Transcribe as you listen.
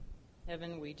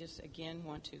Heaven, we just again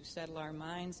want to settle our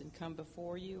minds and come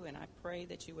before you, and I pray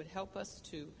that you would help us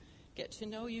to get to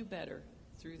know you better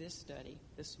through this study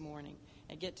this morning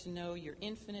and get to know your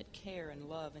infinite care and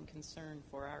love and concern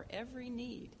for our every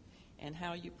need and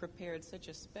how you prepared such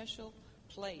a special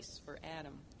place for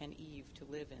Adam and Eve to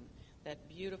live in, that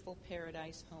beautiful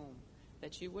paradise home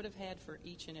that you would have had for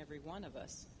each and every one of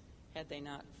us had they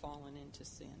not fallen into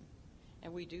sin.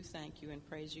 And we do thank you and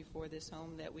praise you for this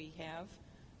home that we have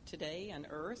today on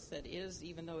earth that is,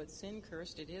 even though it's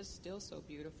sin-cursed, it is still so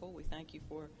beautiful. We thank you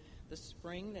for the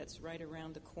spring that's right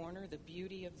around the corner, the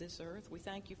beauty of this earth. We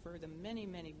thank you for the many,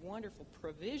 many wonderful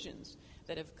provisions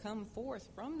that have come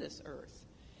forth from this earth.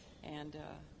 And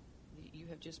you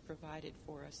have just provided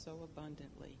for us so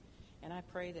abundantly. And I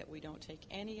pray that we don't take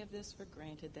any of this for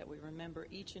granted, that we remember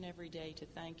each and every day to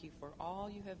thank you for all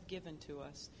you have given to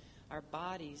us, our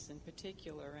bodies in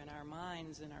particular, and our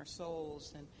minds and our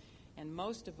souls, and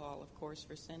most of all, of course,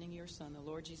 for sending your Son, the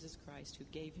Lord Jesus Christ, who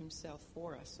gave himself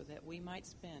for us so that we might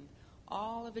spend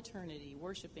all of eternity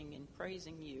worshiping and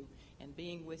praising you and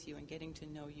being with you and getting to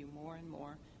know you more and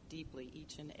more deeply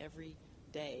each and every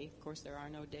day. Of course, there are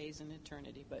no days in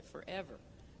eternity, but forever,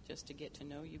 just to get to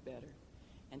know you better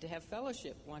and to have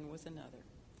fellowship one with another.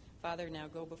 Father, now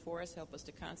go before us. Help us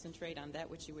to concentrate on that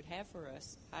which you would have for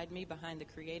us. Hide me behind the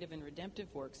creative and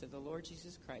redemptive works of the Lord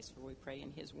Jesus Christ, for we pray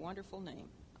in his wonderful name.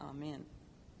 Amen.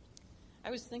 I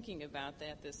was thinking about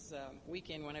that this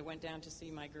weekend when I went down to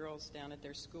see my girls down at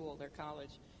their school, their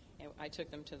college. And I took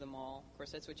them to the mall. Of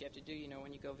course, that's what you have to do,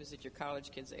 when you go visit your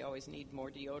college kids. They always need more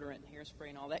deodorant and hairspray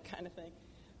and all that kind of thing.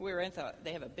 We were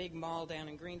they have a big mall down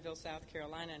in Greenville, South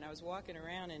Carolina, and I was walking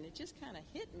around, and it just kind of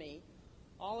hit me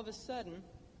all of a sudden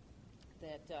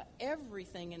that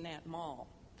everything in that mall,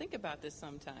 think about this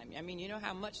sometime. I mean, you know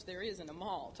how much there is in a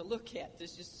mall to look at.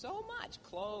 There's just so much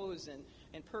clothes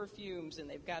and perfumes, and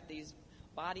they've got these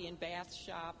body and bath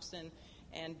shops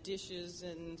and dishes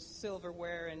and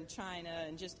silverware and china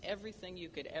and just everything you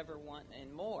could ever want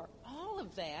and more. All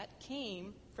of that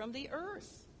came from the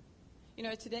earth.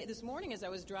 This morning as I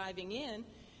was driving in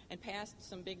and past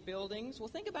some big buildings, well,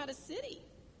 think about a city.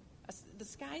 The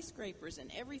skyscrapers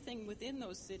and everything within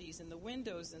those cities and the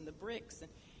windows and the bricks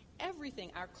and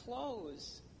everything, our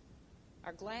clothes,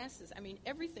 our glasses,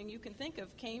 everything you can think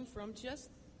of came from just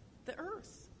the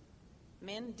earth.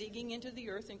 Men digging into the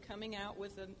earth and coming out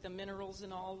with the minerals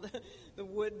and all the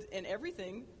wood and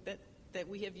everything that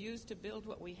we have used to build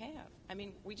what we have.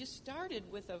 We just started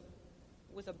with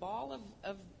a ball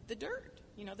of the dirt,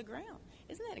 the ground.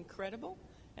 Isn't that incredible?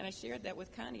 And I shared that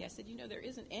with Connie. I said, there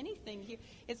isn't anything here.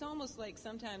 It's almost like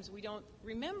sometimes we don't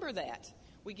remember that.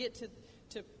 We get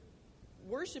to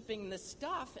worshiping the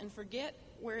stuff and forget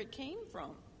where it came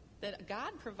from, that God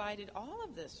provided all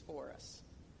of this for us.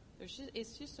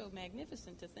 It's just so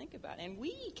magnificent to think about. And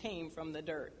we came from the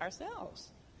dirt ourselves.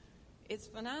 It's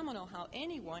phenomenal how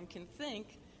anyone can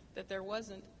think that there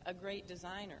wasn't a great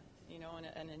designer, and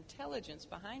an intelligence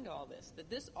behind all this,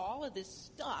 that all of this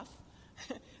stuff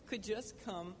could just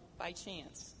come by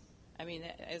chance.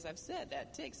 As I've said,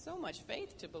 that takes so much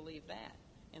faith to believe that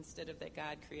instead of that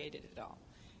God created it all.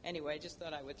 Anyway, I just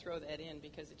thought I would throw that in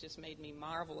because it just made me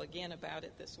marvel again about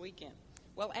it this weekend.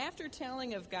 Well, after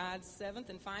telling of God's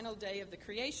seventh and final day of the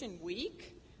creation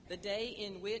week, the day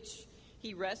in which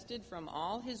he rested from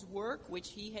all his work which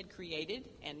he had created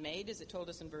and made, as it told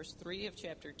us in verse 3 of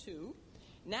chapter 2,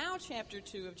 now chapter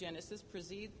 2 of Genesis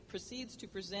proceeds to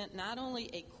present not only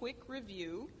a quick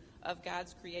review of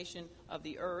God's creation of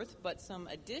the earth, but some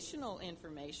additional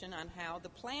information on how the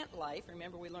plant life,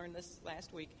 remember we learned this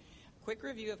last week, quick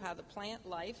review of how the plant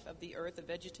life of the earth, the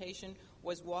vegetation,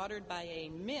 was watered by a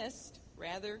mist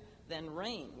rather than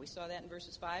rain. We saw that in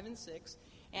verses 5 and 6.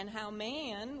 And how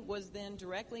man was then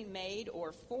directly made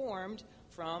or formed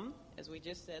from, as we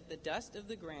just said, the dust of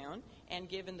the ground and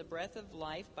given the breath of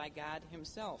life by God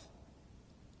himself.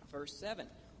 Verse 7.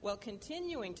 Well,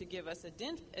 continuing to give us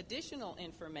additional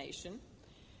information,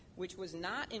 which was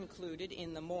not included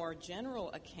in the more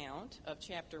general account of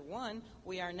chapter 1,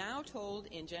 we are now told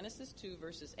in Genesis 2,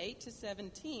 verses 8 to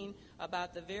 17,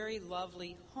 about the very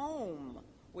lovely home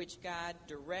which God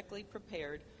directly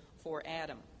prepared for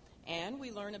Adam. And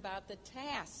we learn about the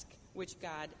task which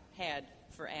God had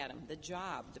for Adam, the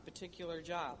job, the particular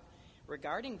job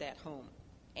regarding that home,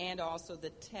 and also the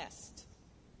test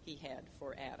he had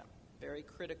for Adam, very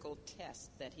critical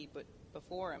test that he put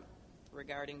before him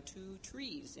regarding 2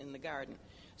 trees in the garden.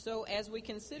 So as we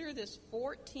consider this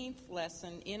 14th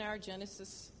lesson in our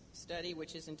Genesis study,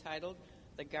 which is entitled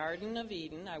The Garden of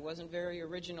Eden, I wasn't very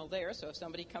original there, so if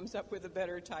somebody comes up with a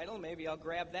better title, maybe I'll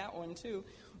grab that one too.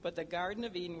 But the Garden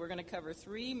of Eden, we're going to cover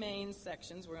three main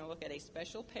sections. We're going to look at a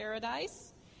special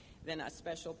paradise, then a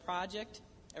special project,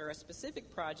 or a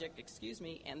specific project,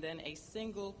 and then a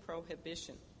single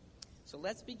prohibition. So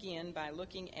let's begin by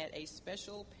looking at a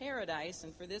special paradise,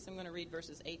 and for this I'm going to read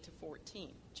verses 8 to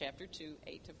 14, chapter 2,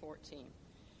 8 to 14,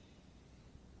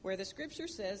 where the scripture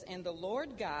says, "And the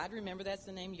Lord God," remember that's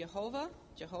the name Jehovah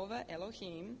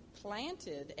Elohim,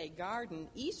 "planted a garden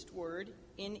eastward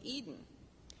in Eden,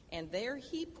 and there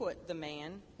he put the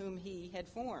man whom he had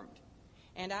formed.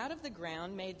 And out of the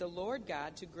ground made the Lord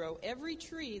God to grow every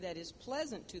tree that is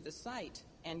pleasant to the sight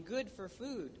and good for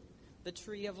food, the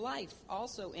tree of life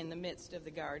also in the midst of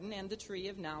the garden, and the tree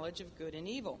of knowledge of good and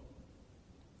evil.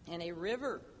 And a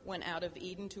river went out of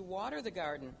Eden to water the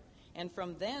garden, and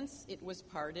from thence it was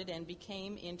parted and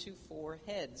became into 4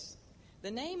 heads.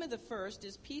 The name of the first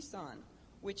is Pison,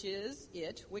 which is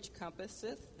it which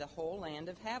compasseth the whole land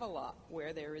of Havilah,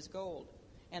 where there is gold.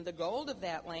 And the gold of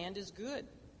that land is good.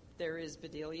 There is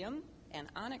bdellium and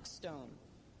onyx stone.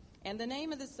 And the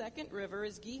name of the second river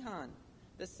is Gihon.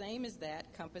 The same as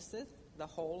that compasseth the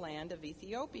whole land of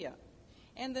Ethiopia.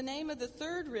 And the name of the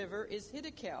third river is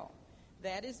Hiddekel.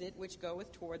 That is it which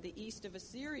goeth toward the east of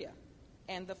Assyria.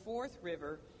 And the fourth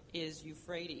river is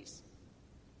Euphrates."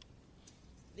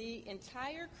 The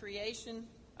entire creation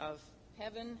of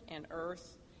heaven and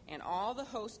earth and all the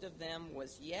host of them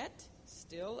was yet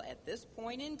still at this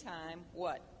point in time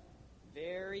what?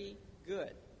 Very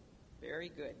good. Very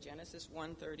good. Genesis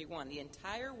 1:31. The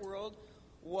entire world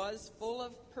was full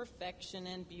of perfection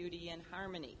and beauty and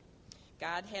harmony.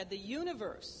 God had the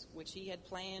universe, which he had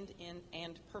planned in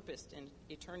and purposed in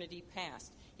eternity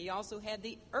past. He also had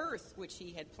the earth, which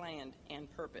he had planned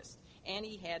and purposed. And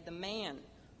he had the man,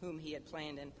 whom he had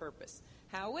planned and purposed.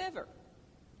 However,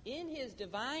 in his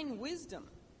divine wisdom,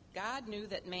 God knew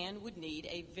that man would need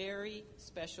a very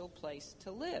special place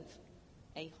to live,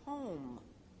 a home.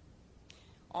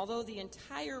 Although the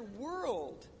entire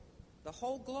world, the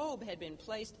whole globe, had been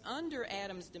placed under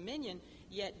Adam's dominion,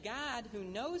 yet God, who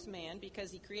knows man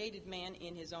because he created man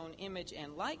in his own image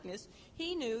and likeness,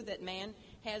 he knew that man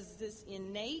has this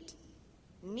innate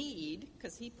need,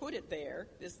 because he put it there,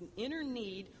 this inner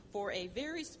need for a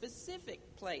very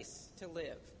specific place to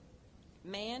live.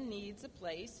 Man needs a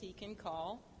place he can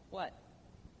call what?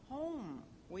 Home.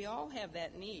 We all have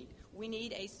that need. We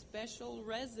need a special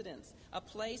residence, a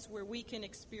place where we can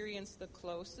experience the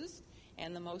closest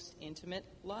and the most intimate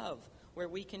love, where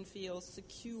we can feel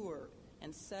secure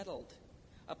and settled,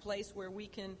 a place where we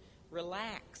can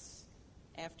relax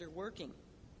after working,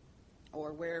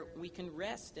 or where we can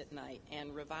rest at night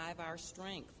and revive our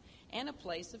strength, and a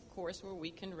place, of course, where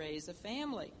we can raise a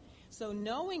family. So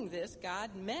knowing this,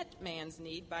 God met man's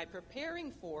need by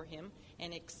preparing for him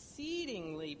an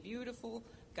exceedingly beautiful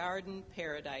garden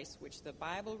paradise, which the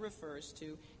Bible refers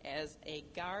to as a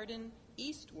garden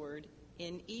eastward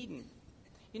in Eden.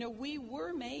 You know, we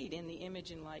were made in the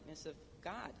image and likeness of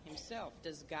God himself.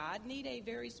 Does God need a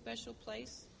very special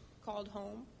place called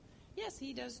home? Yes,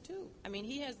 he does too. I mean,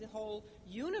 he has the whole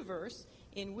universe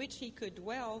in which he could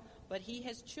dwell, but he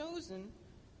has chosen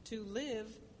to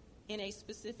live in a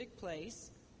specific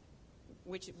place,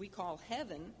 which we call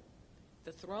heaven.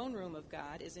 The throne room of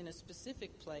God is in a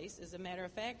specific place. As a matter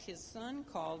of fact, his son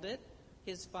called it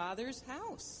his Father's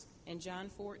house in John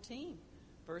 14,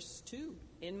 verse 2.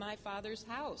 "In my Father's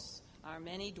house are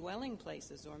many dwelling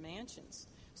places," or mansions.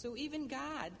 So even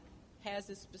God has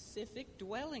a specific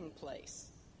dwelling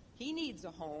place. He needs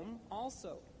a home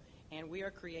also. And we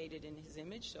are created in his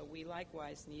image, so we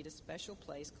likewise need a special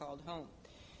place called home.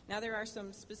 Now, there are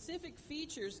some specific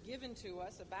features given to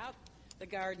us about the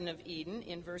Garden of Eden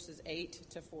in verses 8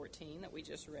 to 14 that we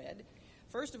just read.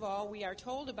 First of all, we are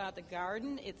told about the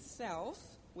garden itself,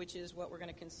 which is what we're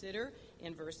going to consider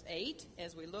in verse 8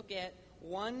 as we look at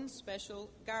one special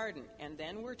garden. And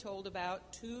then we're told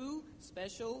about 2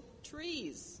 special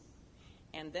trees.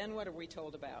 And then what are we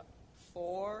told about?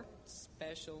 4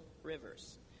 special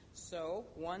rivers. So,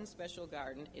 one special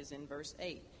garden is in verse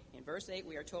 8. In verse 8,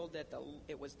 we are told that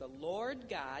it was the Lord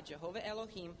God, Jehovah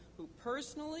Elohim, who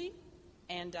personally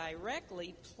and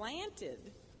directly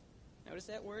planted, notice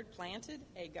that word, planted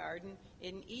a garden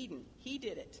in Eden. He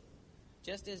did it.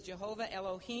 Just as Jehovah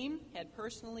Elohim had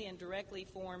personally and directly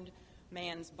formed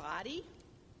man's body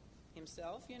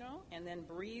himself, and then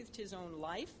breathed his own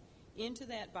life into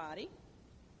that body,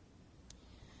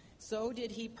 so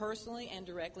did he personally and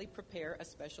directly prepare a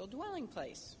special dwelling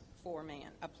place for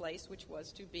man, a place which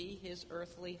was to be his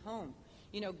earthly home.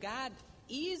 God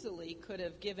easily could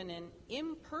have given an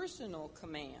impersonal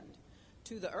command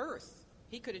to the earth.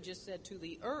 He could have just said to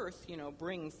the earth,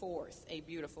 bring forth a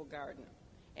beautiful garden.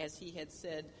 as he had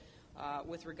said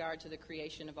with regard to the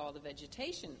creation of all the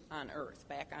vegetation on earth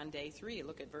back on day 3.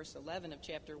 Look at verse 11 of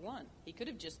chapter 1. He could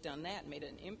have just done that and made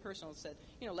it an impersonal, said,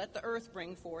 let the earth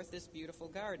bring forth this beautiful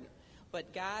garden.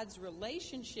 But God's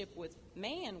relationship with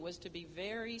man was to be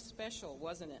very special,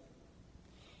 wasn't it?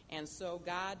 And so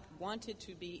God wanted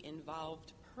to be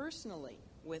involved personally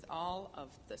with all of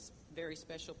the very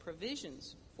special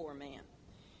provisions for man.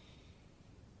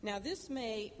 Now, this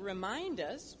may remind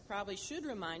us, probably should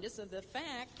remind us, of the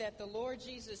fact that the Lord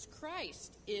Jesus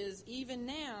Christ is even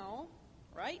now,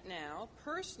 right now,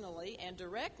 personally and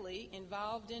directly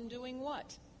involved in doing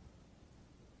what?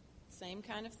 Same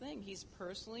kind of thing. He's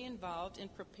personally involved in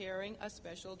preparing a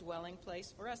special dwelling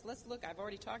place for us. Let's look. I've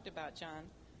already talked about John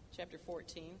chapter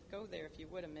 14. Go there if you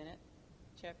would a minute.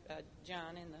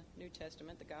 John in the New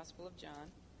Testament, the Gospel of John,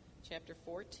 chapter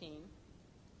 14.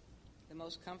 The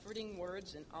most comforting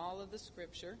words in all of the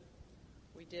Scripture.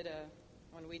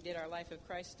 When we did our Life of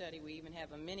Christ study, we even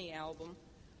have a mini album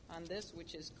on this,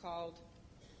 which is called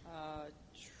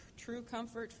True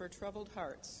Comfort for Troubled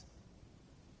Hearts.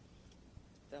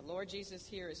 The Lord Jesus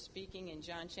here is speaking in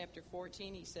John chapter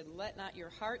 14. He said, "Let not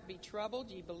your heart be troubled.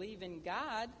 Ye believe in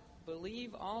God,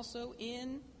 believe also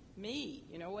in me."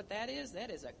 You know what that is? That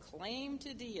is a claim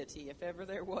to deity, if ever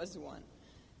there was one.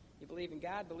 You believe in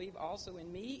God, believe also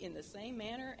in me. In the same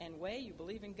manner and way you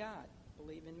believe in God,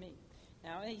 believe in me.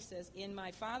 Now he says, "In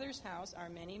my Father's house are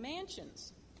many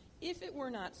mansions. If it were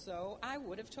not so, I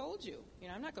would have told you."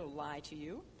 I'm not going to lie to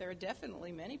you. There are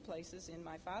definitely many places in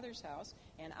my Father's house,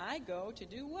 and I go to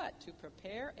do what? To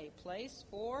prepare a place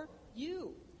for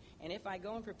you. And if I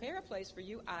go and prepare a place for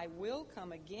you, I will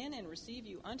come again and receive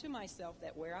you unto myself,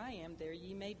 that where I am, there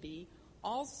ye may be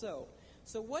also.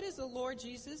 So what is the Lord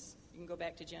Jesus? You can go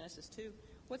back to Genesis 2.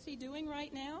 What's he doing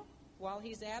right now? While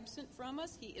he's absent from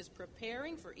us, he is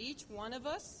preparing for each one of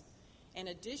us an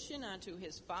addition unto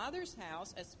his Father's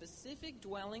house, a specific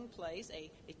dwelling place, a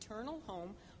eternal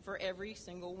home for every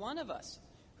single one of us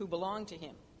who belong to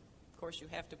him. Of course, you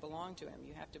have to belong to him.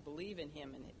 You have to believe in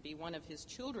him and be one of his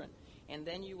children. And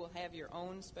then you will have your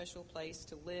own special place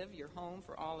to live, your home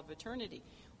for all of eternity.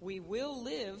 We will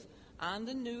live on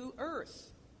the new earth,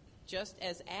 just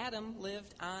as Adam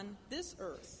lived on this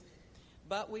earth.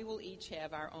 But we will each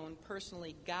have our own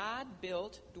personally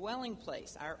God-built dwelling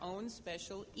place, our own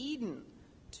special Eden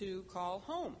to call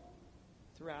home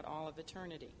throughout all of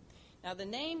eternity. Now, the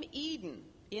name Eden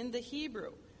in the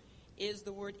Hebrew is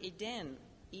the word edhen,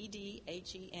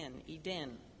 E-D-H-E-N,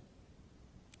 Eden.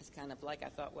 It's kind of like I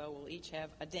thought, well, we'll each have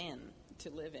a den to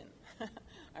live in,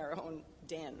 our own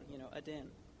den, a den,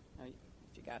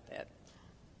 if you got that.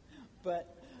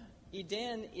 But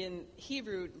Eden in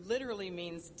Hebrew literally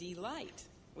means delight.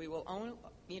 We will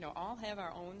all have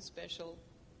our own special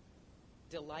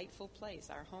delightful place,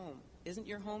 our home. Isn't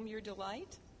your home your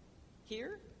delight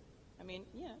here?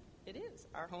 Yeah, it is.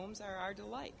 Our homes are our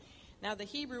delight. Now, the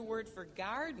Hebrew word for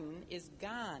garden is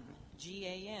gan,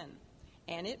 G-A-N,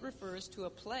 and it refers to a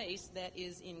place that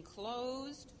is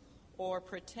enclosed or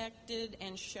protected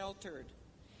and sheltered.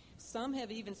 Some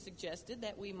have even suggested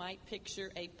that we might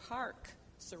picture a park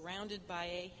surrounded by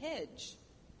a hedge.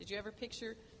 Did you ever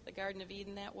picture the Garden of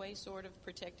Eden that way, sort of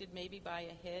protected maybe by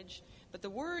a hedge? But the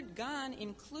word gan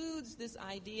includes this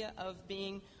idea of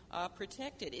being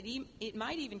protected. It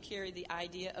might even carry the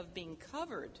idea of being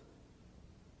covered.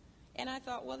 And I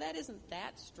thought, well, that isn't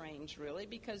that strange, really,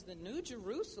 because the New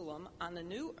Jerusalem on the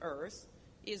new earth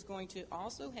is going to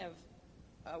also have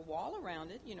a wall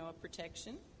around it, a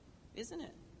protection, isn't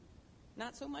it?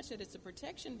 Not so much that it's a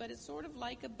protection, but it's sort of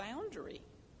like a boundary.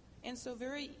 And so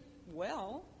very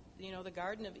well, the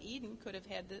Garden of Eden could have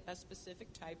had a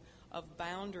specific type of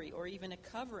boundary or even a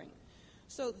covering.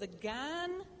 So the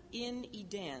Gan in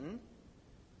Eden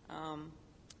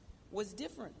was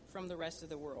different from the rest of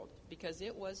the world because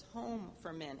it was home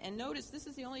for men. And notice, this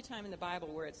is the only time in the Bible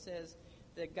where it says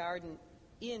the garden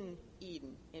in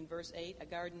Eden. In verse 8, a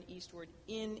garden eastward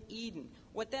in Eden.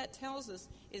 What that tells us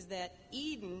is that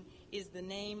Eden is the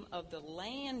name of the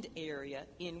land area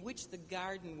in which the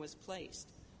garden was placed.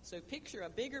 So picture a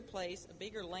bigger place, a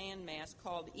bigger land mass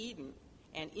called Eden,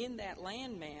 and in that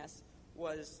land mass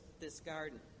was this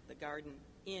garden, the garden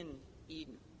in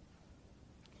Eden.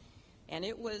 And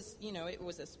it was, it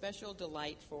was a special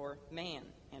delight for man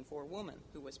and for woman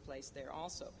who was placed there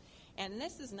also. And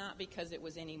this is not because it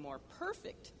was any more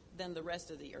perfect than the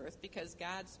rest of the earth, because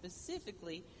God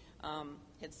specifically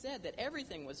had said that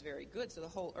everything was very good. So the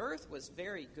whole earth was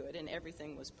very good and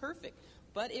everything was perfect.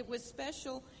 But it was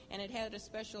special, and it had a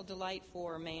special delight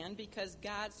for man because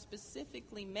God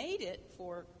specifically made it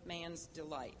for man's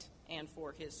delight and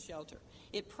for his shelter.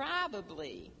 It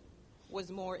probably was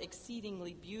more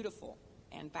exceedingly beautiful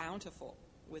and bountiful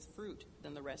with fruit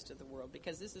than the rest of the world,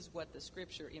 because this is what the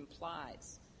Scripture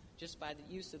implies. Just by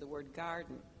the use of the word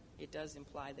garden, it does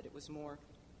imply that it was more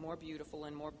beautiful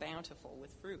and more bountiful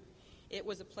with fruit. It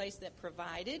was a place that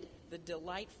provided the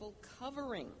delightful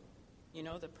covering,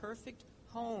 the perfect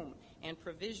home and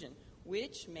provision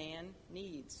which man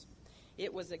needs.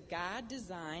 It was a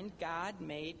God-designed,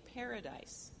 God-made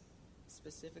paradise,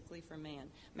 specifically for man.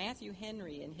 Matthew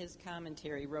Henry, in his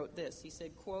commentary, wrote this. He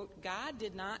said, quote, "God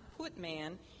did not put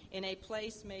man in a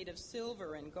place made of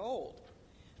silver and gold,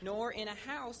 nor in a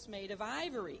house made of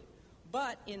ivory,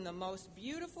 but in the most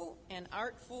beautiful and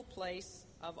artful place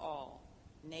of all,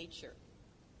 nature.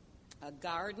 A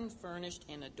garden furnished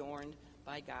and adorned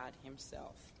by God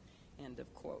himself." End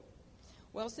of quote.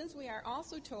 Well, since we are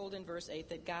also told in verse 8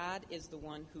 that God is the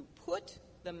one who put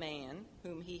the man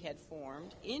whom he had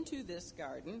formed into this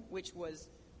garden, which was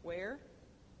where?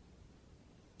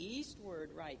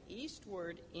 Eastward, right,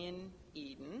 eastward in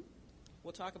Eden.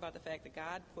 We'll talk about the fact that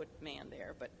God put man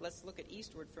there, but let's look at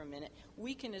eastward for a minute.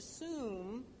 We can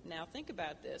assume, now think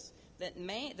about this, that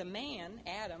the man,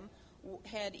 Adam,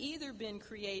 had either been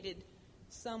created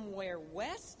somewhere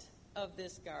west of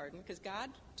this garden, because God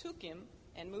took him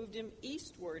and moved him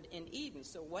eastward in Eden.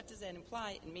 So what does that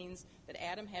imply? It means that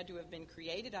Adam had to have been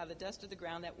created out of the dust of the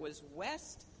ground that was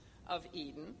west of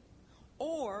Eden,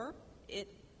 or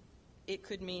it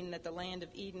could mean that the land of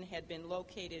Eden had been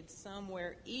located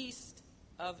somewhere east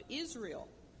of Israel,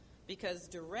 because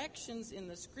directions in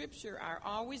the Scripture are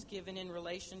always given in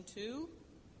relation to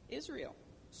Israel.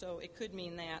 So it could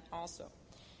mean that also.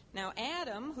 Now,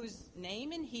 Adam, whose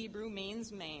name in Hebrew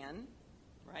means man,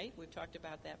 right? We've talked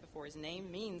about that before. His name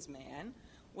means man,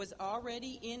 was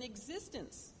already in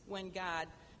existence when God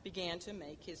began to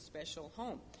make his special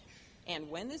home. And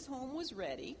when this home was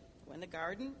ready, when the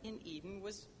garden in Eden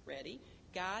was ready,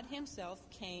 God himself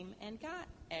came and got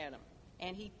Adam.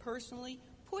 And he personally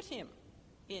put him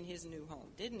in his new home,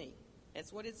 didn't he?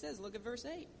 That's what it says. Look at verse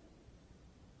 8.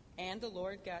 And the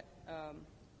Lord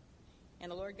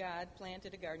God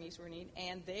planted a garden eastward in Eden,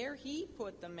 and there he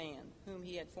put the man whom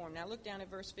he had formed. Now look down at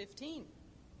verse 15.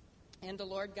 And the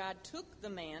Lord God took the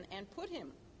man and put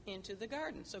him into the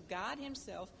garden. So God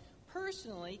himself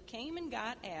personally came and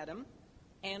got Adam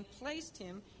and placed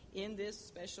him in this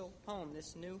special home,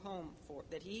 this new home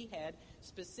that he had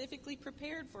specifically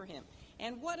prepared for him.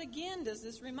 And what again does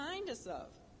this remind us of?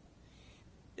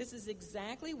 This is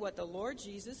exactly what the Lord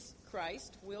Jesus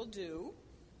Christ will do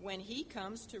when he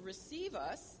comes to receive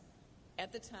us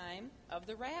at the time of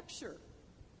the rapture,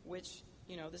 which,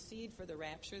 the seed for the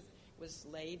rapture was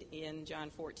laid in John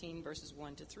 14, verses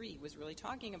 1 to 3. He was really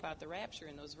talking about the rapture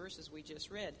in those verses we just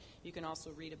read. You can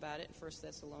also read about it in 1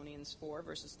 Thessalonians 4,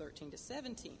 verses 13 to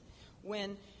 17.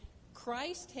 When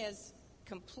Christ has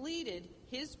completed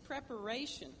his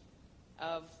preparation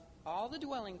of all the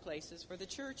dwelling places for the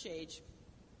church age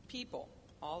people,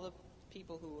 all the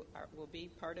people who will be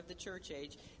part of the church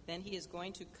age, then he is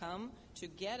going to come to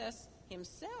get us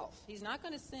himself. He's not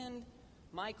going to send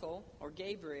Michael or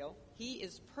Gabriel. He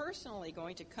is personally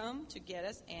going to come to get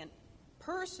us and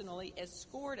personally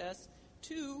escort us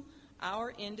to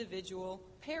our individual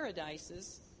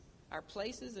paradises, our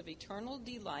places of eternal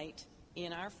delight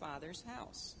in our Father's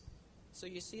house. So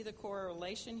you see the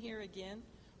correlation here again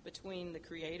between the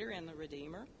Creator and the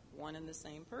Redeemer, one and the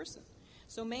same person.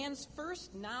 So man's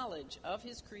first knowledge of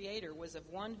his Creator was of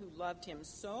one who loved him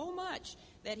so much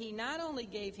that he not only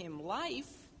gave him life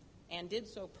and did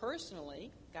so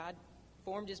personally, God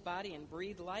formed his body and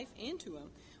breathed life into him,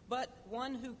 but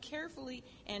one who carefully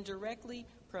and directly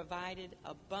provided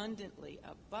abundantly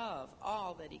above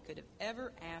all that he could have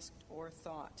ever asked or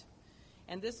thought.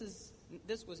 And this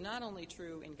was not only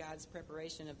true in God's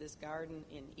preparation of this garden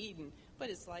in Eden, but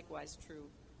it's likewise true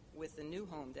with the new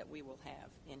home that we will have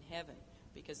in heaven.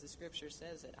 Because the Scripture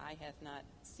says that eye hath not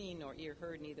seen nor ear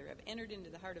heard, neither have entered into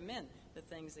the heart of men the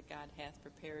things that God hath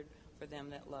prepared for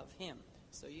them that love him.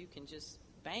 So you can just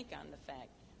bank on the fact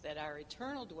that our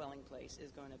eternal dwelling place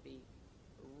is going to be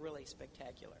really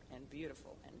spectacular and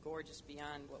beautiful and gorgeous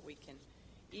beyond what we can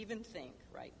even think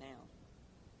right now.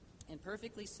 And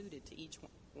perfectly suited to each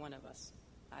one of us,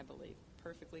 I believe.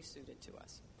 Perfectly suited to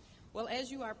us. Well, as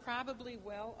you are probably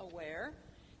well aware,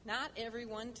 not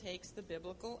everyone takes the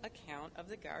biblical account of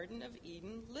the Garden of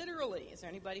Eden literally. Is there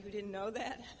anybody who didn't know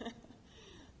that?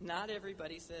 Not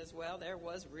everybody says, well, there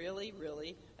was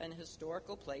really an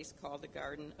historical place called the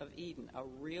Garden of Eden, a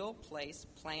real place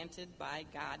planted by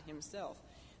God himself.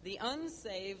 The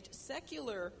unsaved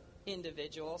secular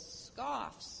individual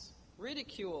scoffs,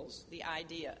 ridicules the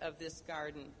idea of this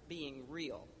garden being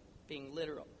real, being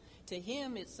literal, To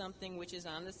him, it's something which is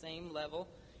on the same level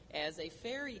as a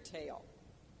fairy tale.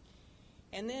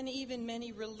 And then even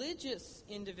many religious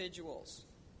individuals,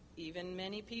 even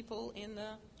many people in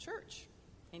the church,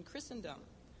 in Christendom,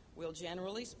 will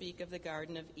generally speak of the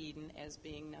Garden of Eden as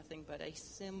being nothing but a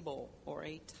symbol or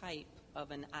a type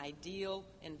of an ideal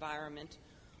environment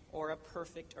or a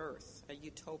perfect earth, a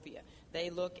utopia. They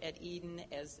look at Eden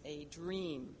as a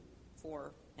dream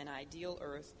for an ideal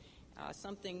earth,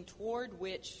 something toward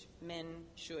which men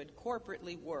should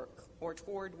corporately work, or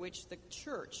toward which the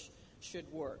church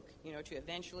should work, to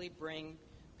eventually bring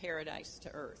paradise to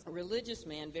earth. A religious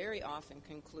man very often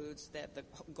concludes that the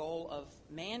goal of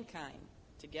mankind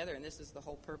together, and this is the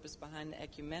whole purpose behind the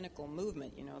ecumenical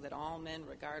movement, that all men,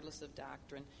 regardless of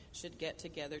doctrine, should get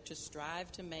together to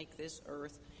strive to make this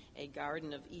earth a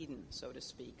Garden of Eden, so to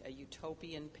speak, a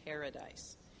utopian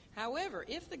paradise. However,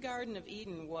 if the Garden of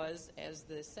Eden was, as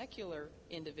the secular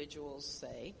individuals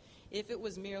say, if it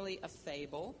was merely a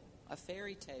fable, a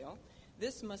fairy tale,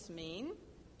 this must mean,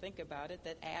 think about it,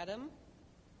 that Adam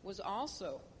was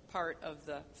also part of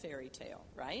the fairy tale,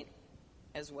 right?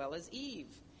 As well as Eve.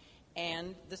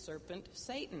 And the serpent,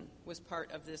 Satan, was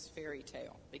part of this fairy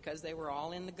tale because they were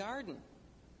all in the garden,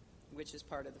 which is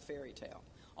part of the fairy tale.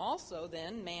 Also,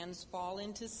 then, man's fall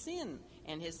into sin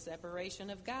and his separation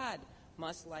of God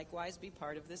must likewise be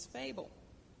part of this fable.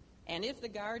 And if the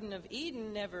Garden of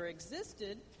Eden never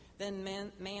existed,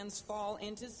 then man's fall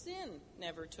into sin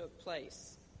never took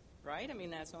place, right? I mean,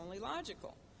 that's only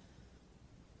logical.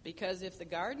 Because if the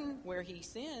garden where he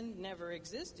sinned never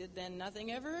existed, then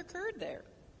nothing ever occurred there.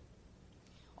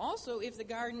 Also, if the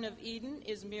Garden of Eden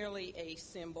is merely a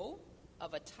symbol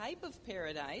of a type of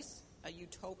paradise, a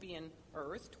utopian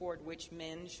earth toward which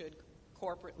men should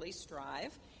corporately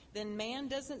strive, then man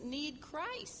doesn't need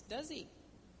Christ, does he,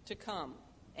 to come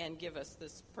and give us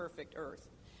this perfect earth.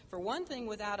 For one thing,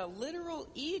 without a literal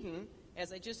Eden,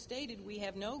 as I just stated, we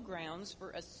have no grounds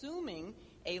for assuming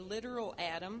a literal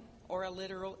Adam or a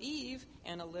literal Eve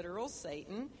and a literal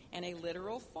Satan and a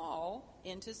literal fall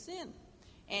into sin.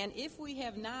 And if we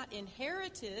have not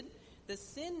inherited the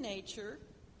sin nature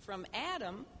from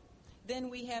Adam, then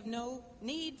we have no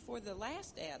need for the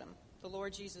last Adam, the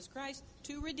Lord Jesus Christ,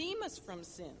 to redeem us from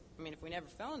sin. I mean, if we never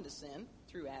fell into sin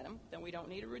through Adam, then we don't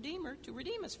need a redeemer to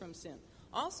redeem us from sin.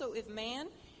 Also, if man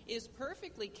is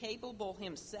perfectly capable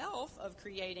himself of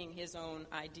creating his own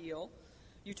ideal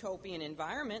utopian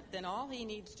environment, then all he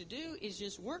needs to do is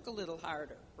just work a little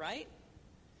harder, right?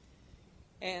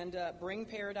 And bring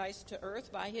paradise to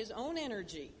earth by his own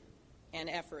energy and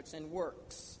efforts and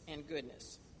works and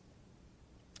goodness.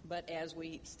 But as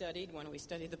we studied, when we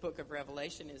studied the book of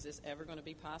Revelation, is this ever going to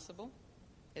be possible?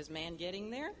 Is man getting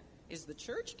there? Is the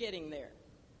church getting there?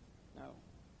 No.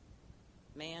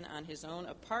 Man on his own,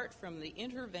 apart from the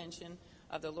intervention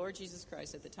of the Lord Jesus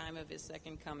Christ at the time of his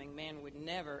second coming, man would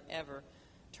never, ever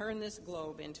turn this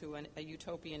globe into a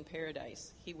utopian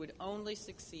paradise. He would only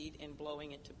succeed in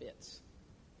blowing it to bits.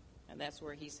 And that's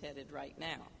where he's headed right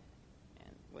now.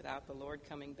 And without the Lord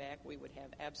coming back, we would have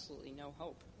absolutely no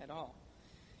hope at all.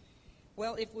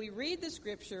 Well, if we read the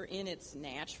Scripture in its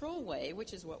natural way,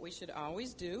 which is what we should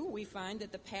always do, we find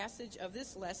that the passage of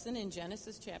this lesson in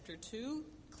Genesis chapter 2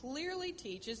 clearly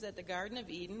teaches that the Garden of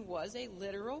Eden was a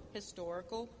literal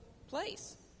historical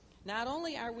place. Not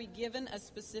only are we given a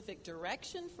specific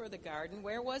direction for the garden,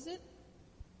 where was it?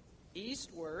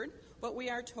 Eastward, but we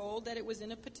are told that it was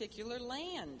in a particular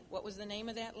land. What was the name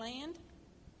of that land?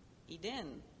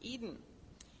 Eden.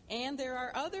 And there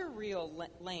are other real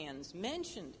lands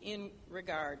mentioned in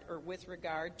regard or with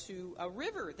regard to a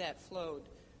river that flowed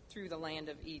through the land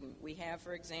of Eden. We have,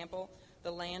 for example,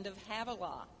 the land of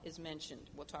Havilah is mentioned.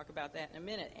 We'll talk about that in a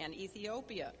minute. And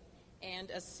Ethiopia and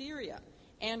Assyria.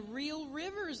 And real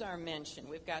rivers are mentioned.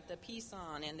 We've got the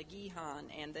Pison and the Gihon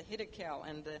and the Hiddekel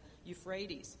and the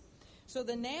Euphrates. So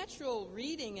the natural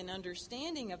reading and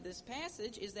understanding of this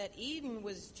passage is that Eden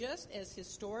was just as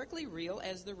historically real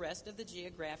as the rest of the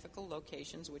geographical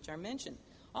locations which are mentioned.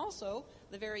 Also,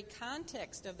 the very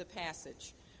context of the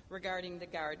passage regarding the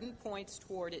garden points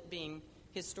toward it being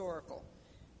historical.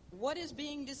 What is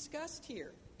being discussed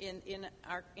here in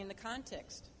the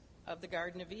context of the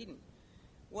Garden of Eden?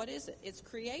 What is it? It's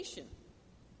creation.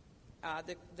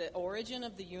 The origin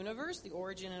of the universe, the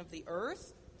origin of the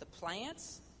earth, the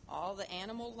plants, all the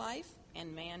animal life,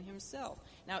 and man himself.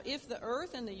 Now, if the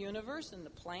earth and the universe and the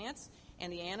plants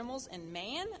and the animals and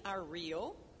man are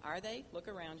real, are they? Look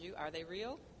around you. Are they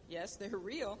real? Yes, they're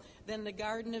real. Then the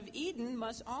Garden of Eden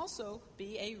must also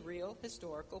be a real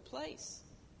historical place.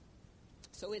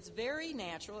 So it's very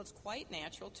natural, it's quite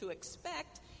natural to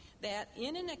expect that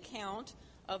in an account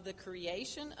of the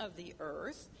creation of the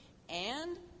earth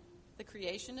and the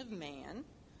creation of man,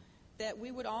 that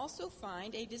we would also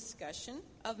find a discussion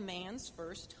of man's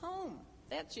first home.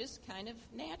 That's just kind of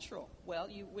natural. Well,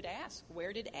 you would ask,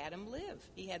 where did Adam live?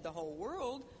 He had the whole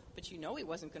world, but you know he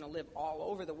wasn't going to live all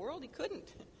over the world. He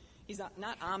couldn't. He's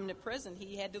not omnipresent.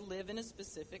 He had to live in a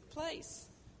specific place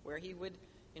where he would,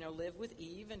 live with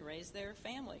Eve and raise their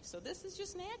family. So this is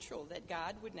just natural that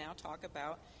God would now talk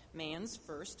about man's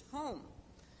first home.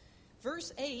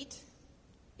 Verse 8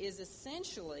 is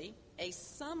essentially a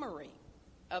summary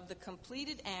of the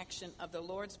completed action of the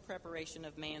Lord's preparation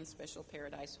of man's special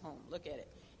paradise home. Look at it.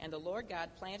 And the Lord God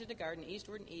planted a garden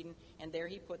eastward in Eden, and there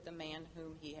he put the man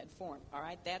whom he had formed. All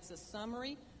right, that's a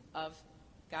summary of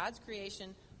God's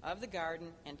creation of the garden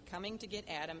and coming to get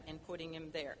Adam and putting him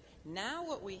there. Now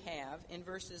what we have in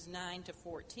verses 9 to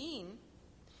 14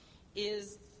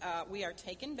 is we are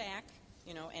taken back,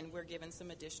 and we're given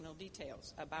some additional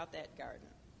details about that garden.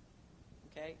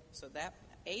 Okay, so that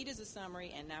 8 is a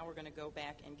summary, and now we're going to go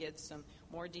back and give some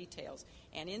more details.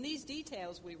 And in these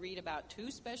details, we read about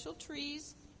 2 special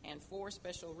trees and 4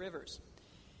 special rivers.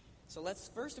 So let's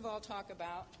first of all talk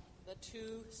about the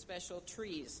 2 special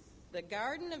trees. The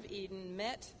Garden of Eden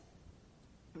met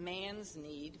man's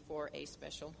need for a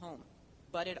special home,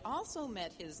 but it also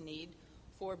met his need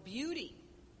for beauty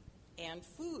and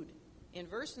food. In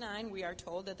verse 9, we are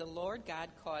told that the Lord God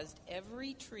caused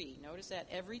every tree, notice that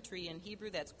every tree in Hebrew,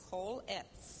 that's kol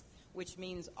etz, which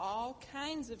means all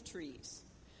kinds of trees,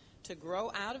 to grow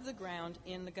out of the ground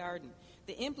in the garden.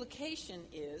 The implication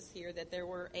is here that there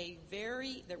was a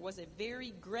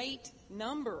very great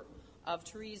number of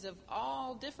trees of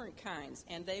all different kinds,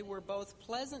 and they were both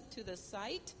pleasant to the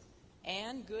sight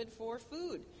and good for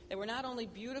food. They were not only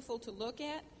beautiful to look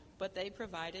at, but they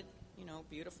provided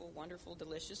beautiful, wonderful,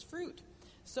 delicious fruit.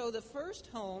 So the first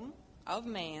home of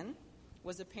man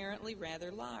was apparently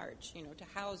rather large, to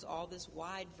house all this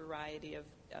wide variety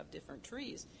of different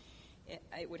trees.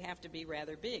 It would have to be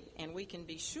rather big. And we can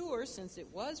be sure, since it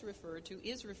is referred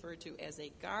to as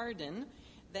a garden,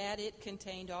 that it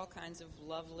contained all kinds of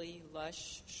lovely,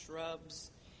 lush shrubs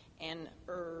and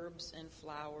herbs and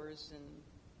flowers and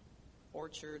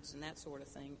orchards and that sort of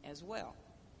thing as well.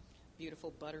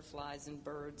 Beautiful butterflies and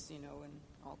birds, and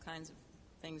all kinds of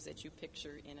things that you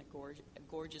picture in a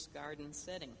gorgeous garden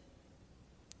setting.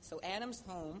 So Adam's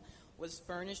home was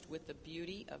furnished with the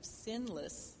beauty of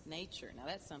sinless nature. Now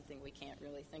that's something we can't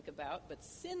really think about, but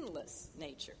sinless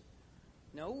nature.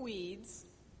 No weeds.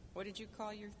 What did you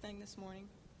call your thing this morning?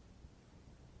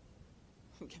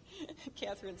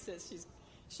 Catherine says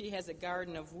she has a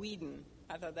garden of Whedon.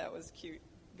 I thought that was cute.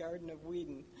 Garden of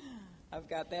Whedon. I've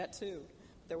got that too.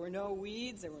 There were no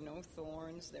weeds, there were no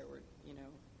thorns, there were,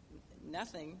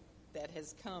 nothing that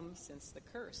has come since the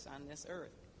curse on this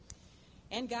earth.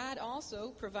 And God also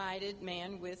provided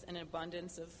man with an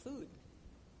abundance of food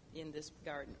in this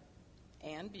garden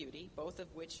and beauty, both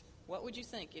of which, what would you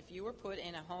think if you were put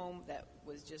in a home that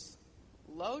was just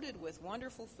loaded with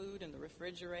wonderful food in the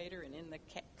refrigerator and in the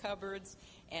cupboards,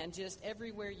 and just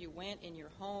everywhere you went in your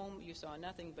home, you saw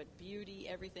nothing but beauty.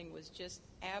 Everything was just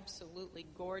absolutely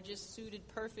gorgeous, suited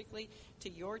perfectly to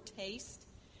your taste.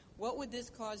 What would this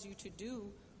cause you to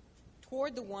do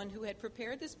toward the one who had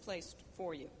prepared this place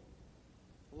for you?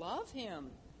 Love him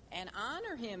and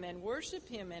honor him and worship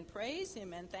him and praise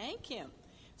him and thank him.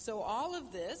 So all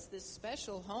of this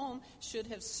special home should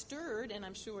have stirred, and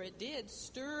I'm sure it did,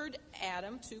 stirred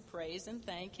Adam to praise and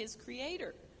thank his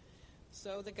Creator.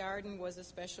 So the garden was a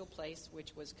special place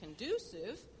which was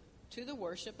conducive to the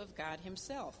worship of God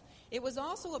himself. It was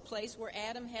also a place where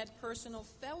Adam had personal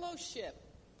fellowship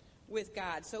with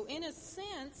God. So in a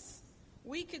sense,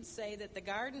 we could say that the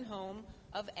garden home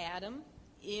of Adam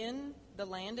in the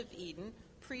land of Eden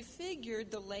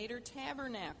prefigured the later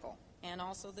tabernacle and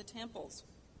also the temples,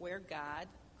 where God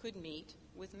could meet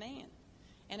with man.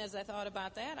 And as I thought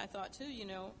about that, I thought too,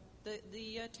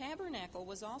 the tabernacle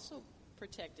was also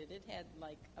protected. It had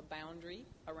like a boundary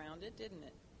around it, didn't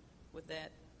it? With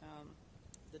that,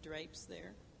 the drapes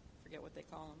there. Forget what they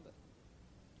call them, but.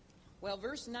 Well,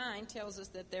 verse 9 tells us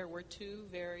that there were 2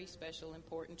 very special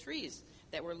important trees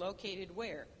that were located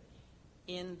where?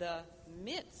 In the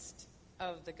midst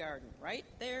of the garden, right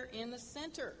there in the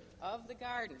center of the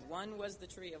garden. One was the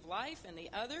tree of life, and the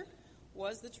other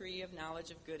was the tree of knowledge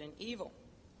of good and evil.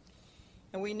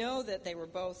 And we know that they were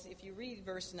both, if you read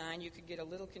verse 9, you could get a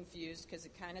little confused because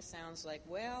it kind of sounds like,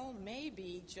 well,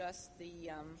 maybe just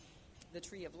the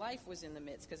tree of life was in the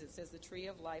midst, because it says the tree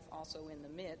of life also in the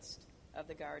midst of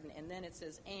the garden, and then it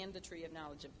says, and the tree of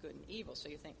knowledge of good and evil. So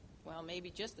you think, well, maybe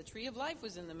just the tree of life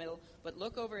was in the middle, but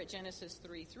look over at Genesis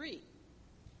 3:3.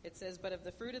 It says, but of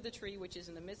the fruit of the tree which is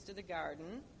in the midst of the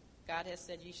garden, God has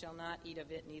said, "You shall not eat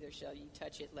of it, neither shall you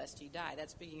touch it, lest you die."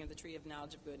 That's speaking of the tree of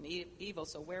knowledge of good and evil.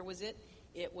 So where was it?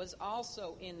 It was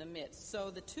also in the midst.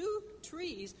 So the two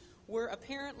trees were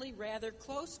apparently rather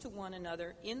close to one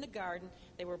another in the garden.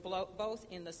 They were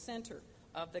both in the center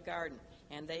of the garden.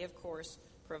 And they, of course,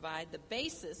 provide the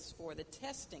basis for the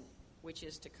testing which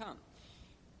is to come.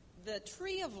 The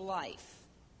tree of life,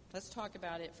 let's talk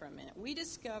about it for a minute. We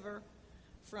discover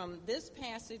from this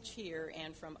passage here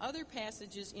and from other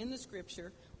passages in the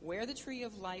Scripture where the tree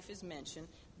of life is mentioned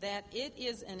that it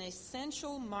is an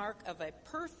essential mark of a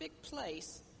perfect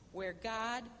place where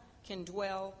God can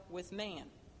dwell with man.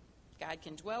 God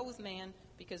can dwell with man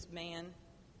because man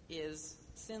is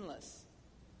sinless.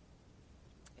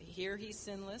 Here he's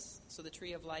sinless, so the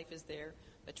tree of life is there.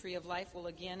 The tree of life will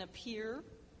again appear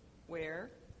where?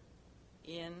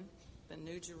 In the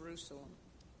New Jerusalem.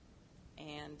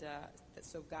 And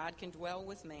so God can dwell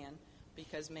with man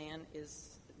because man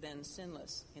is then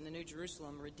sinless. In the New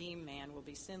Jerusalem, redeemed man will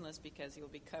be sinless because he will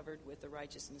be covered with the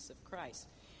righteousness of Christ.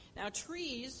 Now,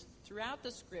 trees throughout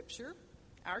the Scripture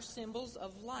are symbols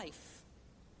of life.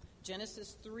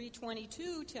 Genesis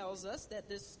 3:22 tells us that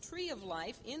this tree of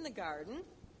life in the garden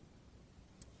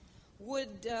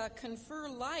would confer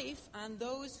life on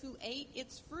those who ate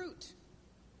its fruit.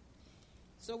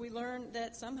 So we learn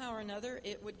that somehow or another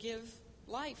it would give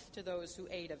life to those who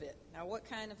ate of it. Now, what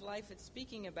kind of life it's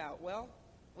speaking about? Well,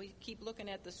 we keep looking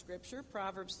at the Scripture.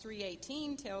 Proverbs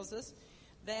 3:18 tells us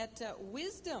that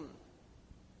wisdom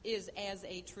is as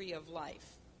a tree of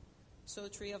life. So the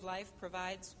tree of life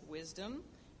provides wisdom.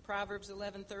 Proverbs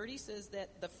 11:30 says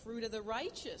that the fruit of the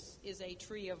righteous is a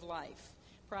tree of life.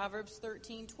 Proverbs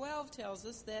 13:12 tells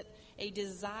us that a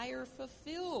desire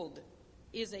fulfilled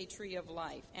is a tree of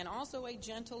life. And also a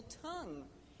gentle tongue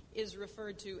is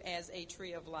referred to as a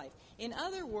tree of life. In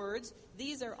other words,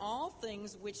 these are all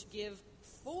things which give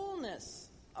fullness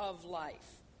of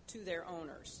life to their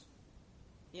owners.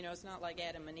 You know, it's not like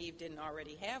Adam and Eve didn't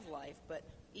already have life, but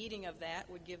eating of that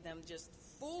would give them just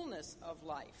fullness of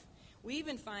life. We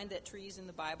even find that trees in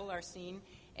the Bible are seen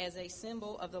as a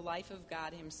symbol of the life of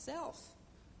God himself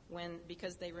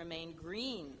because they remain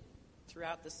green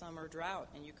throughout the summer drought.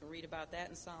 And you can read about that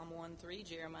in Psalm 1:3,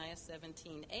 Jeremiah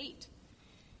 17:8.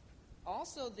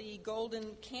 Also, the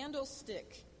golden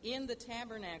candlestick in the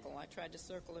tabernacle, I tried to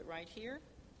circle it right here.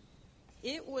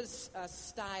 It was a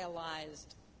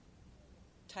stylized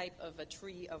type of a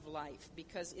tree of life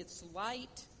because its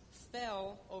light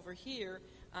fell over here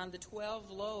on the 12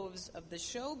 loaves of the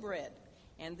showbread.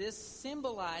 And this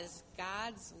symbolized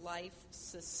God's life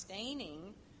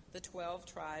sustaining the 12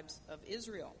 tribes of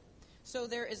Israel. So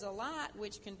there is a lot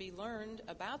which can be learned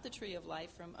about the tree of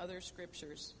life from other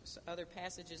scriptures, other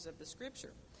passages of the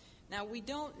Scripture. Now, we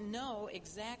don't know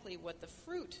exactly what the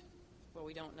fruit, well,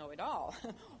 we don't know at all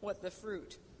what the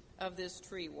fruit of this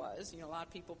tree was. You know, a lot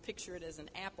of people picture it as an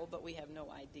apple, but we have no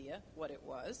idea what it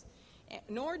was.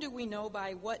 Nor do we know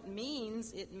by what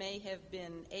means it may have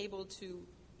been able to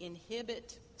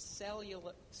inhibit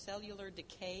cellular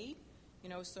decay, you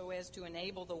know, so as to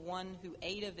enable the one who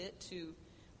ate of it to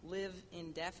live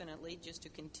indefinitely, just to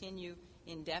continue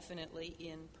indefinitely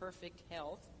in perfect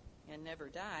health and never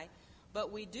die.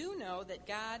 But we do know that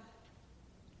God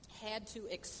had to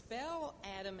expel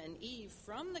Adam and Eve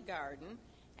from the garden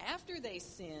after they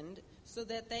sinned so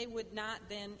that they would not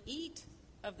then eat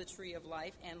of the tree of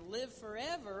life and live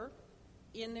forever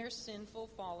in their sinful,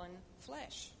 fallen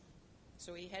flesh.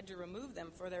 So he had to remove them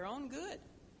for their own good.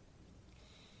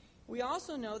 We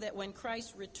also know that when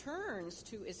Christ returns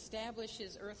to establish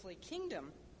his earthly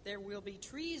kingdom, there will be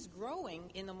trees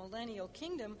growing in the millennial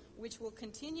kingdom which will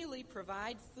continually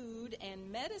provide food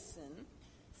and medicine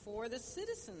for the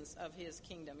citizens of his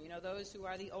kingdom. You know, those who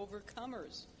are the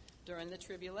overcomers during the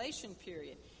tribulation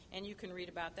period. And you can read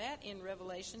about that in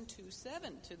Revelation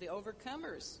 2:7 to the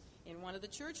overcomers. In one of the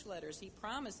church letters, he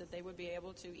promised that they would be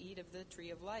able to eat of the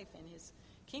tree of life in his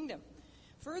kingdom.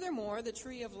 Furthermore, the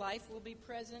tree of life will be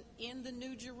present in the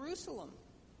New Jerusalem.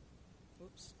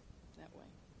 That way.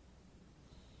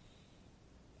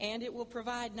 And it will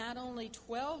provide not only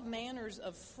 12 manners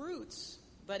of fruits,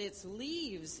 but its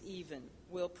leaves even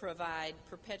will provide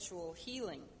perpetual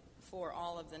healing for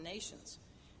all of the nations.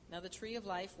 Now, the tree of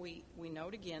life, we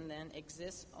note again then,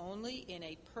 exists only in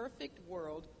a perfect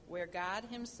world where God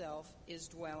himself is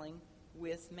dwelling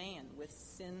with man, with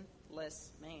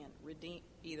sinless man,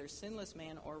 either sinless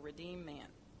man or redeemed man.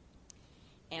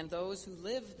 And those who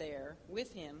live there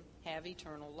with him have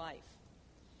eternal life.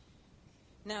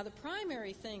 Now, the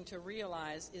primary thing to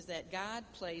realize is that God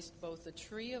placed both the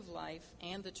tree of life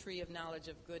and the tree of knowledge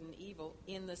of good and evil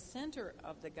in the center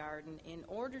of the garden in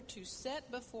order to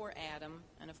set before Adam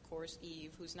and, of course,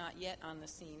 Eve, who's not yet on the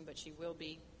scene, but she will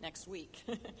be next week.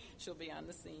 She'll be on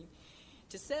the scene.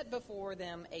 To set before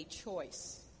them a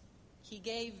choice.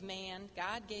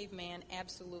 God gave man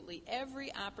absolutely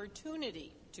every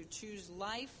opportunity to choose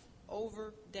life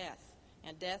over death.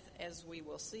 And death, as we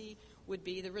will see, would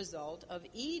be the result of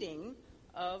eating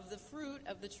of the fruit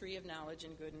of the tree of knowledge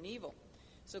and good and evil.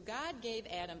 So God gave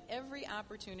Adam every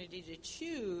opportunity to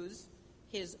choose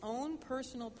his own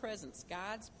personal presence,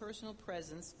 God's personal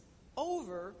presence,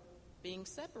 over being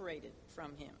separated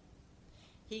from him.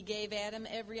 He gave Adam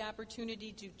every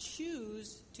opportunity to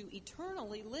choose to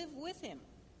eternally live with him,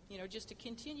 just to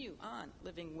continue on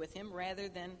living with him rather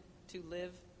than to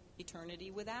live eternity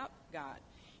without God.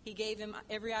 He gave him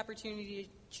every opportunity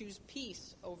to choose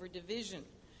peace over division,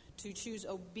 to choose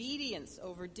obedience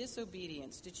over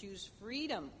disobedience, to choose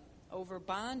freedom over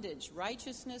bondage,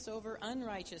 righteousness over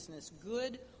unrighteousness,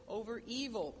 good over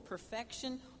evil,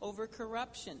 perfection over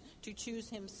corruption, to choose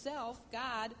himself,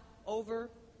 God, over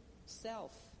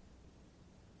self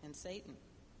and Satan.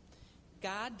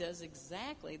 God does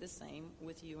exactly the same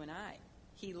with you and I.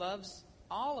 He loves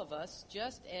all of us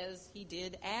just as he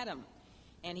did Adam.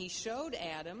 And he showed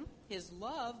Adam his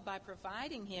love by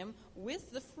providing him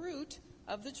with the fruit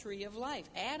of the tree of life.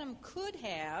 Adam could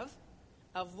have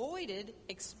avoided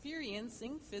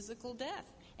experiencing physical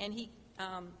death. And he,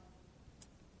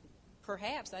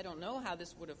 perhaps, I don't know how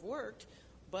this would have worked,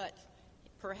 but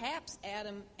perhaps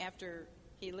Adam, after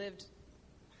he lived,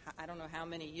 I don't know how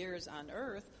many years on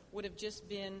earth, would have just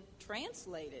been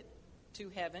translated to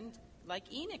heaven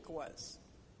like Enoch was.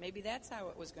 Maybe that's how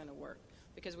it was going to work.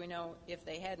 Because we know if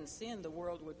they hadn't sinned, the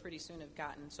world would pretty soon have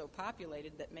gotten so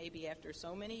populated that maybe after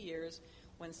so many years,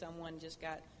 when someone just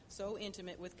got so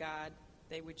intimate with God,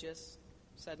 they would just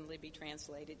suddenly be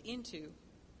translated into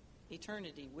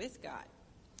eternity with God.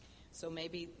 So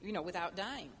maybe, without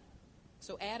dying.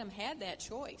 So Adam had that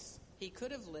choice. He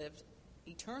could have lived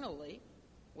eternally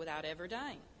without ever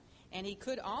dying. And he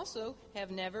could also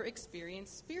have never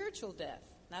experienced spiritual death.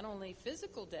 Not only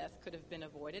physical death could have been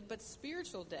avoided, but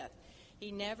spiritual death.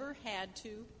 He never had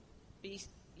to be,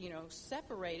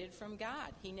 separated from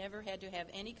God. He never had to have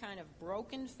any kind of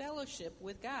broken fellowship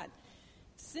with God.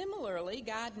 Similarly,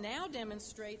 God now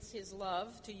demonstrates his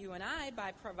love to you and I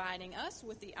by providing us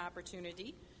with the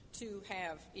opportunity to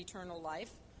have eternal life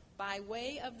by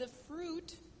way of the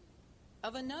fruit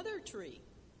of another tree,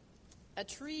 a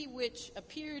tree which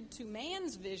appeared to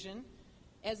man's vision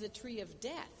as a tree of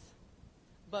death,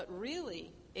 but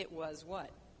really it was what?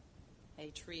 A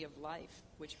tree of life,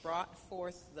 which brought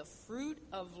forth the fruit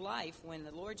of life when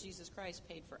the Lord Jesus Christ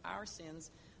paid for our sins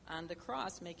on the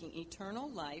cross, making eternal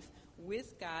life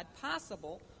with God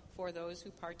possible for those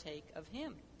who partake of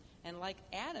him. And like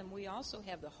Adam, we also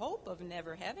have the hope of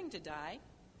never having to die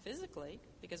physically,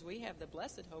 because we have the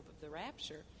blessed hope of the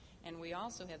rapture, and we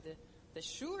also have the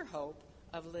sure hope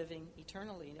of living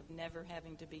eternally and of never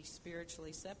having to be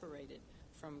spiritually separated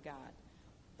from God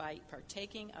by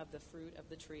partaking of the fruit of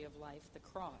the tree of life, the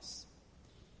cross.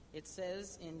 It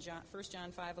says in 1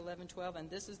 John 5:11-12, and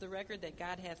this is the record that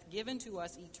God hath given to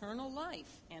us eternal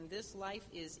life, and this life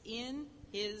is in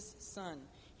his Son.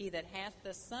 He that hath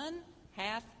the Son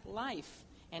hath life,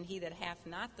 and he that hath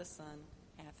not the Son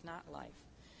hath not life.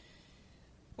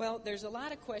 Well, there's a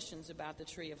lot of questions about the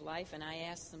tree of life, and I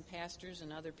asked some pastors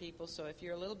and other people, so if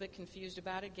you're a little bit confused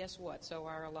about it, guess what? So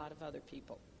are a lot of other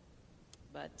people.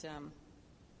 But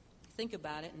think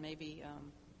about it and maybe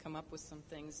come up with some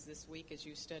things this week as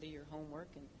you study your homework.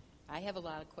 And I have a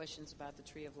lot of questions about the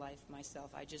tree of life myself.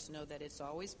 I just know that it's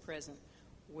always present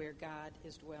where God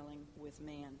is dwelling with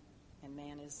man. And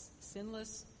man is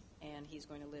sinless, and he's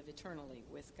going to live eternally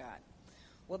with God.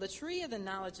 Well, the tree of the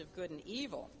knowledge of good and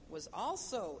evil was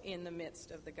also in the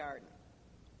midst of the garden.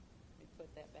 Let me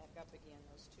put that back up again,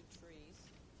 those two trees.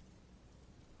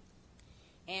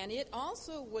 And it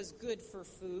also was good for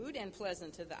food and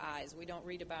pleasant to the eyes. We don't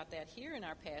read about that here in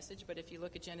our passage, but if you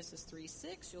look at Genesis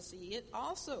 3:6, you'll see it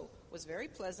also was very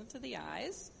pleasant to the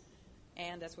eyes.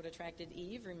 And that's what attracted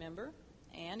Eve, remember?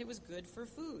 And it was good for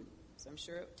food. So I'm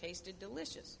sure it tasted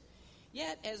delicious.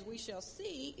 Yet, as we shall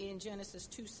see in Genesis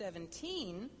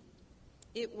 2:17,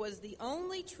 it was the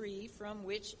only tree from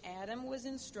which Adam was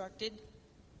instructed,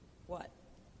 what?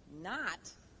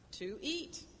 Not to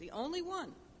eat. The only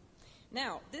one.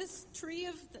 Now, this tree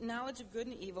of the knowledge of good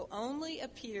and evil only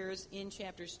appears in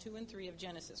chapters 2 and 3 of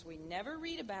Genesis. We never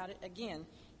read about it again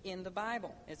in the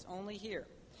Bible. It's only here.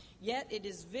 Yet it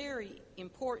is very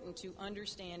important to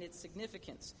understand its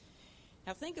significance.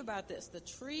 Now think about this. The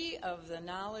tree of the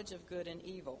knowledge of good and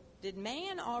evil. Did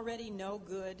man already know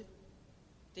good?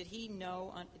 Did he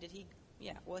know?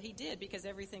 Yeah, well, he did, because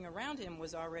everything around him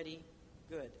was already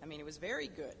good. I mean, it was very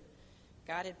good.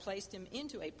 God had placed him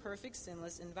into a perfect,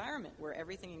 sinless environment where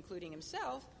everything, including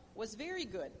himself, was very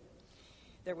good.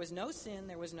 There was no sin,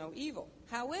 there was no evil.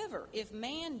 However, if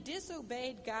man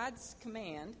disobeyed God's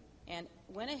command and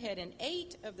went ahead and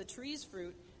ate of the tree's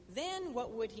fruit, then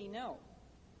what would he know?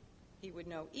 He would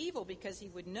know evil, because he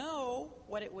would know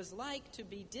what it was like to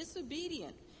be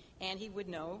disobedient, and he would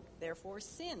know, therefore,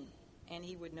 sin, and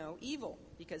he would know evil,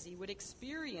 because he would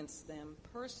experience them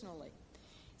personally.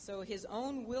 So his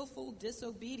own willful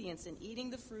disobedience in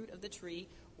eating the fruit of the tree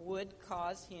would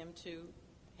cause him to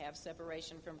have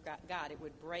separation from God. It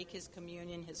would break his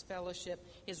communion, his fellowship,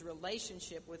 his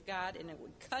relationship with God, and it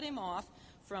would cut him off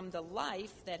from the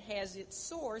life that has its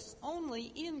source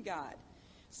only in God.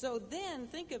 So then,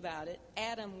 think about it,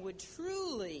 Adam would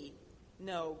truly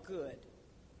know good,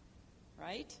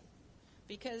 right?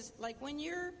 Because, like,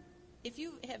 if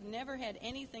you have never had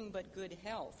anything but good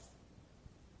health,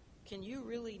 can you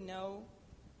really know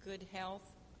good health?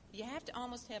 You have to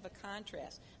almost have a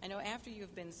contrast. I know after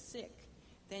you've been sick,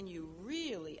 then you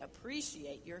really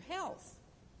appreciate your health.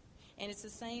 And it's the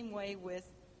same way with,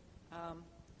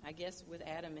 with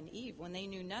Adam and Eve. When they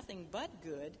knew nothing but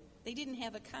good, they didn't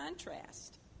have a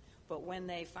contrast. But when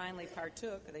they finally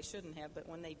partook, they shouldn't have, but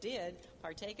when they did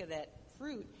partake of that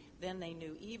fruit, then they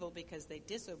knew evil because they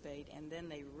disobeyed, and then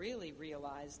they really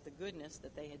realized the goodness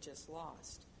that they had just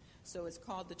lost. So it's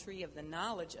called the tree of the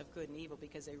knowledge of good and evil,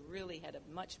 because they really had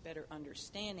a much better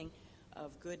understanding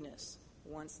of goodness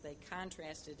once they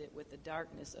contrasted it with the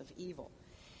darkness of evil.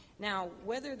 Now,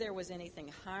 whether there was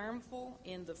anything harmful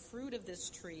in the fruit of this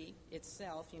tree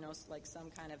itself, like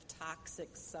some kind of toxic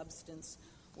substance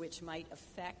which might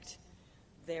affect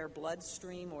their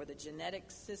bloodstream or the genetic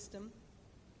system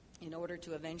in order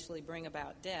to eventually bring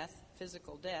about death,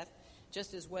 physical death,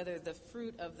 just as whether the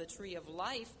fruit of the tree of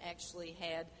life actually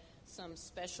had some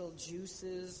special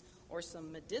juices or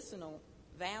some medicinal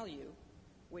value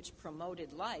which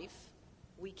promoted life,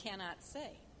 we cannot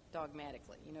say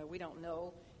dogmatically. We don't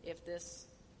know if this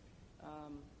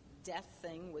death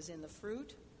thing was in the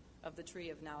fruit of the tree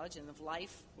of knowledge and of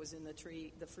life was in the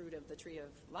fruit of the tree of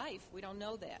life. We don't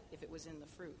know that, if it was in the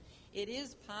fruit. It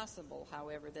is possible,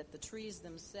 however, that the trees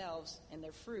themselves and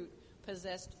their fruit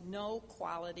possessed no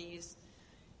qualities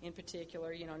in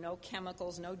particular, no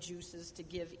chemicals, no juices to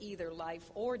give either life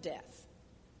or death,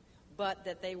 but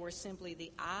that they were simply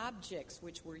the objects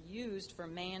which were used for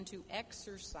man to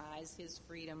exercise his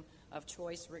freedom of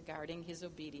choice regarding his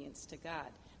obedience to God.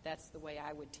 That's the way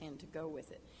I would tend to go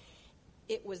with it.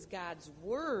 It was God's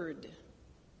word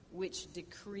which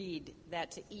decreed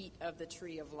that to eat of the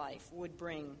tree of life would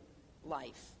bring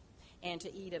life, and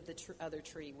to eat of the other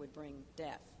tree would bring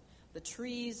death. The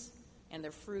trees and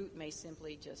their fruit may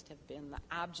simply just have been the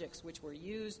objects which were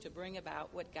used to bring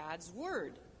about what God's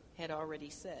word had already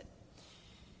said.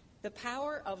 The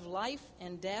power of life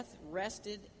and death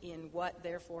rested in what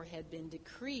therefore had been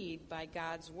decreed by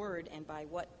God's word and by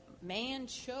what man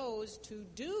chose to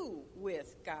do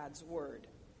with God's word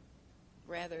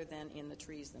rather than in the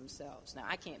trees themselves. Now,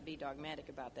 I can't be dogmatic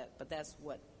about that, but that's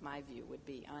what my view would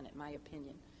be on it, my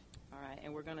opinion. All right,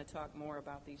 and we're going to talk more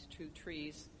about these two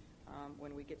trees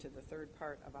when we get to the third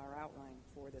part of our outline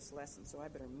for this lesson, so I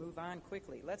better move on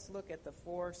quickly. Let's look at the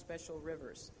four special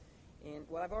rivers.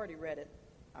 I've already read it,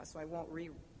 so I won't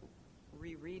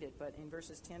reread it, but in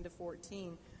verses 10 to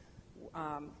 14,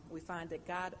 we find that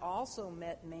God also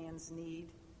met man's need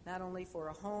not only for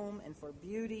a home and for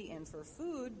beauty and for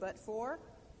food, but for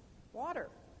water.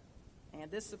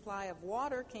 And this supply of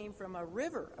water came from a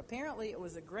river. Apparently it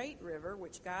was a great river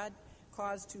which God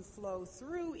caused to flow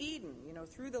through Eden,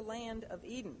 through the land of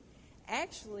Eden.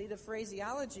 Actually, the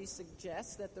phraseology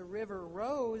suggests that the river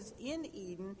rose in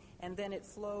Eden and then it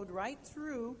flowed right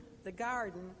through the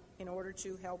garden in order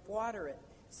to help water it.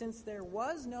 Since there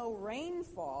was no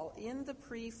rainfall in the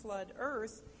pre-flood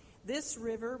earth, this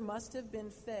river must have been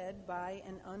fed by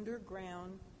an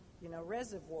underground,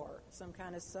 reservoir, some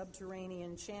kind of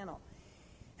subterranean channel.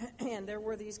 And there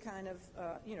were these kind of,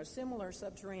 similar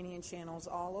subterranean channels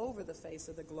all over the face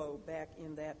of the globe back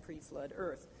in that pre-flood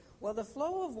earth. Well, the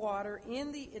flow of water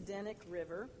in the Edenic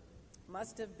River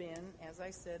must have been, as I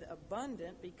said,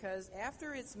 abundant, because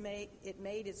after it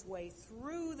made its way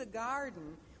through the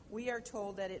garden, we are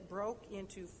told that it broke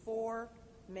into four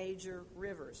major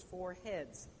rivers, four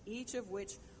heads, each of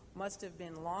which must have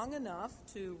been long enough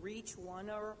to reach one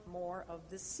or more of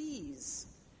the seas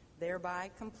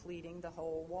thereby completing the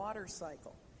whole water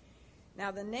cycle.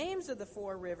 Now, the names of the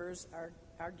 4 rivers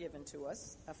are given to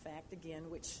us, a fact, again,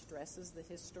 which stresses the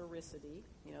historicity,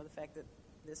 the fact that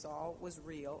this all was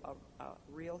real, a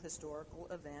real historical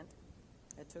event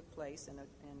that took place in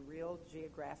real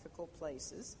geographical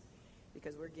places,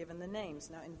 because we're given the names.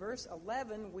 Now, in verse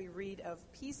 11, we read of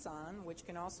Pison, which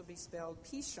can also be spelled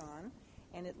Pishon,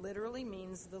 and it literally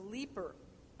means the leaper.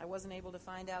 I wasn't able to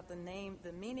find out the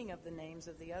meaning of the names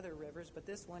of the other rivers, but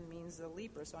this one means the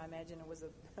leaper, so I imagine it was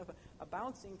a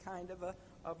bouncing kind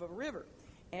of a river.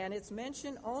 And it's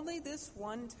mentioned only this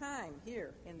one time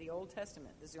here in the Old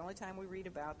Testament. This is the only time we read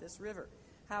about this river.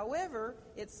 However,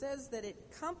 it says that it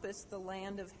compassed the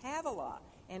land of Havilah,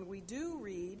 and we do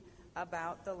read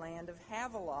about the land of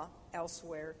Havilah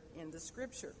elsewhere in the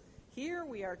Scripture. Here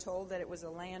we are told that it was a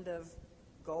land of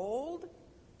gold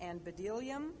and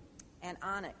bdellium and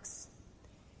onyx.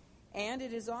 And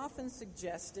it is often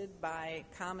suggested by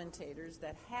commentators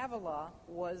that Havilah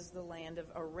was the land of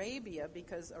Arabia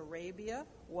because Arabia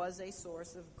was a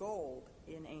source of gold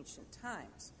in ancient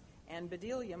times. And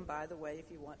bdellium, by the way,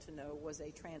 if you want to know, was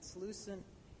a translucent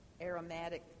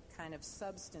aromatic kind of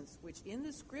substance, which in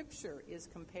the Scripture is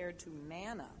compared to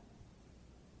manna.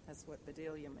 That's what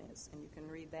bdellium is, and you can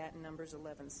read that in Numbers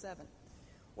 11:7.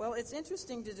 Well, it's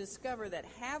interesting to discover that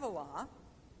Havilah,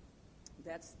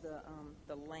 that's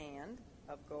the land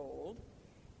of gold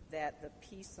that the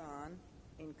Pison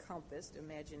encompassed.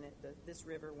 Imagine this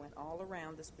river went all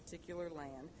around this particular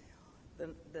land.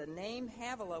 The name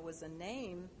Havilah was a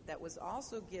name that was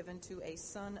also given to a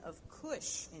son of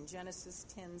Cush in Genesis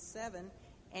 10:7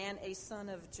 and a son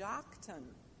of Joktan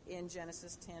in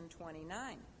Genesis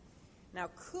 10:29. Now,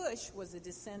 Cush was a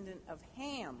descendant of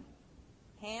Ham.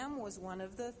 Ham was one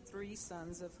of the 3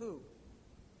 sons of who?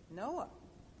 Noah.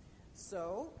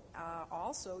 So,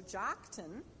 also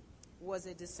Joktan was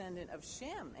a descendant of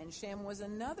Shem, and Shem was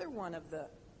another one of the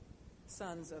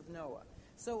sons of Noah.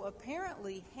 So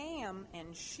apparently Ham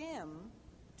and Shem,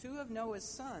 2 of Noah's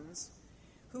sons,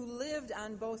 who lived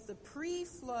on both the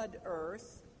pre-flood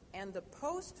earth and the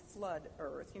post-flood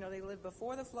earth, they lived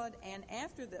before the flood and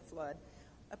after the flood,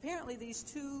 apparently these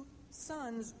 2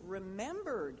 sons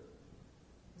remembered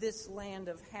this land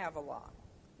of Havilah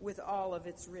with all of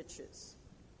its riches.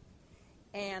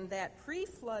 And that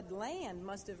pre-flood land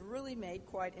must have really made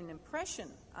quite an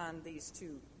impression on these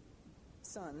 2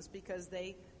 sons because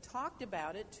they talked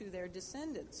about it to their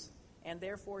descendants. And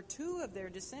therefore 2 of their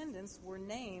descendants were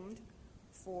named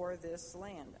for this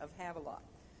land of Havilah.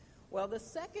 Well, the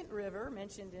second river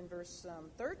mentioned in verse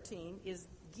 13 is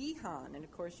Gihon. And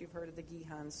of course you've heard of the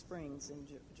Gihon Springs in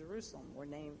Jerusalem. Were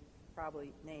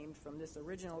probably named from this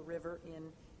original river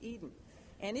in Eden.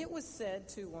 And it was said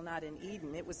to, well, not in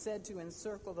Eden, it was said to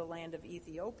encircle the land of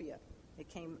Ethiopia. It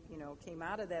came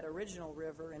out of that original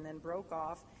river and then broke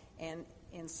off and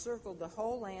encircled the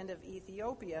whole land of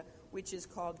Ethiopia, which is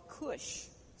called Cush,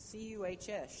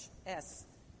 C-U-H-S,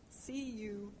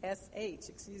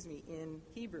 in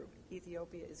Hebrew.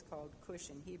 Ethiopia is called Cush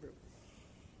in Hebrew.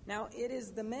 Now, it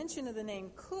is the mention of the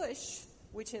name Cush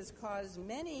which has caused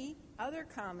many other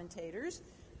commentators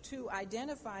to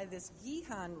identify this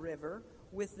Gihon River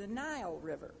with the Nile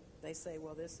River. They say,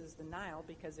 well, this is the Nile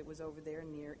because it was over there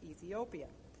near Ethiopia.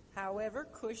 However,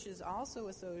 Cush is also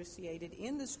associated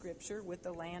in the Scripture with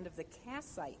the land of the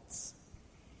Kassites,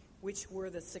 which were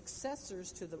the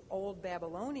successors to the old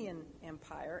Babylonian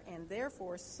Empire, and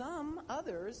therefore some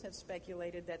others have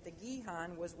speculated that the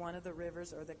Gihon was one of the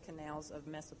rivers or the canals of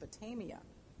Mesopotamia.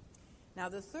 Now,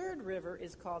 the third river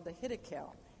is called the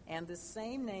Hiddekel, and the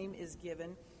same name is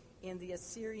given in the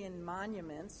Assyrian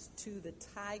monuments to the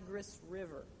Tigris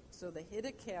River. So the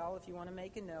Hiddekel, if you want to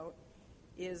make a note,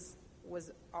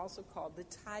 was also called the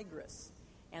Tigris.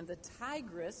 And the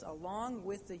Tigris, along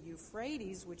with the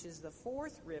Euphrates, which is the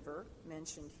 4th river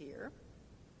mentioned here,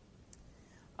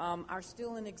 are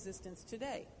still in existence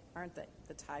today, aren't they?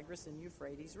 The Tigris and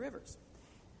Euphrates rivers.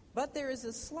 But there is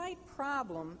a slight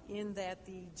problem in that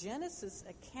the Genesis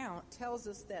account tells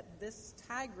us that this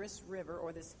Tigris River,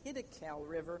 or this Hiddekel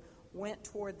River, went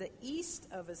toward the east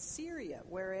of Assyria,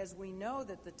 whereas we know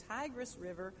that the Tigris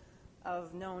River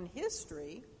of known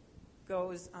history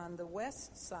goes on the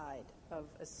west side of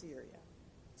Assyria.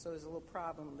 So there's a little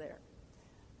problem there.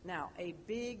 Now, a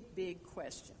big, big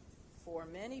question for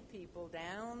many people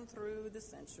down through the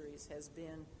centuries has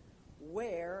been,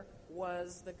 where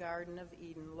was the Garden of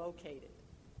Eden located?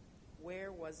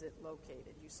 Where was it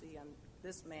located? You see on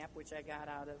this map, which I got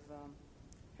out of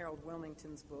Harold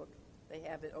Wilmington's book, they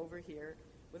have it over here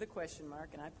with a question mark,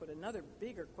 and I put another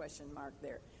bigger question mark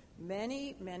there.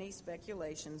 many, many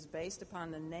speculations based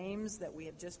upon the names that we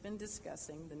have just been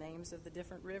discussing, the names of the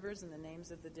different rivers and the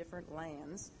names of the different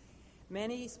lands.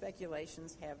 Many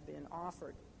speculations have been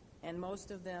offered, and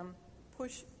most of them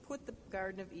put the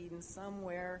Garden of Eden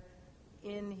somewhere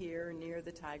in here near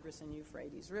the Tigris and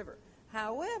Euphrates River.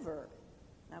 However,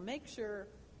 now make sure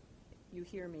you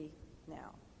hear me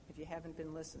now. If you haven't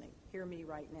been listening, hear me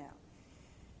right now.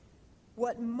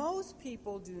 What most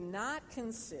people do not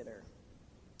consider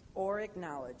or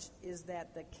acknowledge is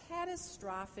that the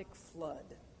catastrophic flood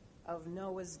of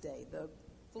Noah's day, the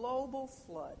global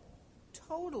flood,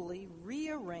 totally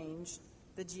rearranged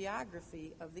the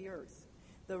geography of the earth.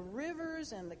 The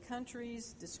rivers and the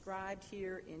countries described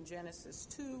here in Genesis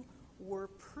 2 were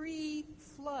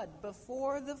pre-flood,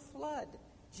 before the flood,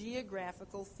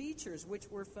 geographical features which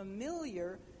were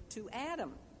familiar to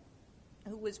Adam,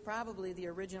 who was probably the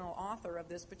original author of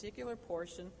this particular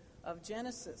portion of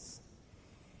Genesis.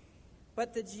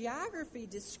 But the geography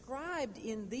described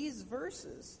in these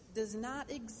verses does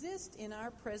not exist in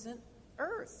our present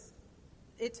earth.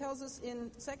 It tells us in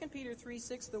 2 Peter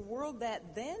 3:6, the world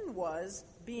that then was,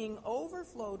 being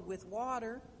overflowed with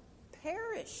water,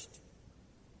 perished.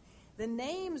 The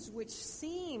names which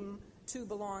seem to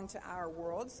belong to our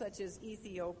world, such as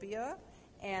Ethiopia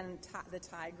and the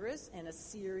Tigris and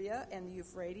Assyria and the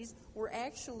Euphrates, were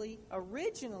actually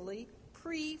originally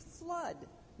pre-flood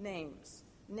names.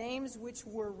 Names which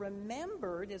were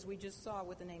remembered, as we just saw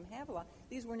with the name Havilah.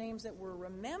 These were names that were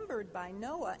remembered by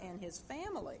Noah and his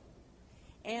family.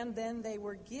 And then they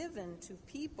were given to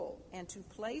people and to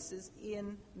places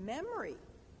in memory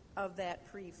of that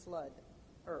pre-flood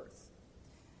earth.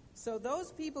 So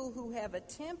those people who have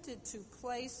attempted to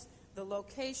place the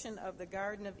location of the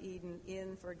Garden of Eden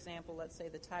in, for example, let's say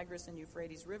the Tigris and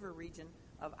Euphrates River region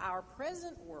of our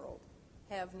present world,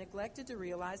 have neglected to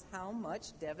realize how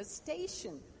much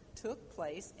devastation took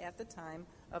place at the time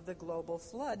of the global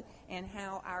flood, and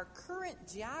how our current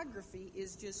geography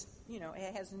is just,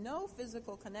 it has no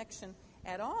physical connection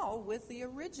at all with the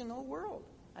original world.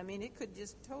 I mean, it could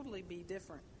just totally be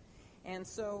different. And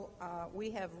so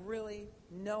we have really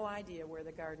no idea where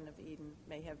the Garden of Eden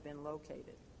may have been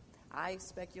located. I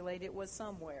speculate it was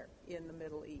somewhere in the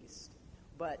Middle East,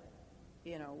 but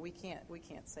we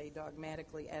can't say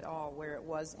dogmatically at all where it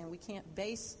was, and we can't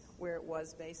base where it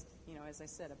was based, as I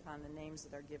said, upon the names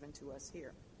that are given to us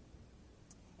here.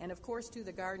 And of course, to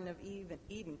the Garden of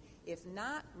Eden, if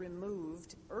not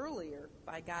removed earlier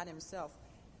by God himself,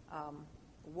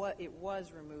 it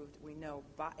was removed, we know,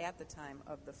 at the time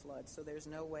of the flood. So there's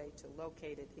no way to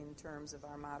locate it in terms of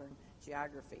our modern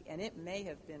geography. And it may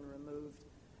have been removed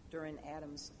during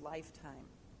Adam's lifetime.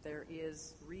 There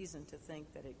is reason to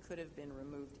think that it could have been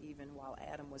removed even while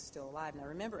Adam was still alive. Now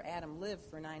remember, Adam lived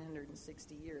for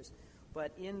 960 years.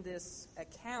 But in this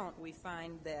account, we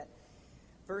find that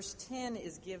verse 10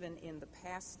 is given in the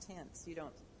past tense. I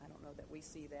don't know that we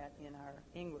see that in our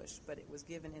English, but it was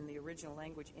given in the original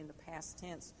language in the past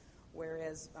tense,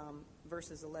 whereas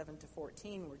verses 11 to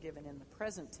 14 were given in the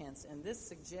present tense. And this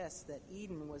suggests that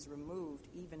Eden was removed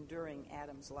even during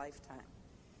Adam's lifetime.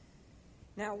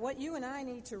 Now, what you and I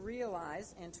need to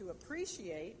realize and to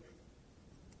appreciate,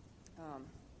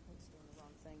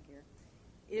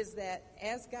 is that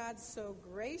as God so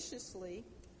graciously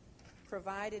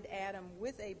provided Adam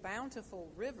with a bountiful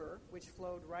river which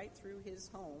flowed right through his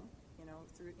home,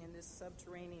 through in this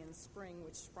subterranean spring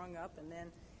which sprung up and then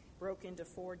broke into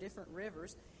 4 different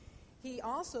rivers, he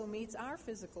also meets our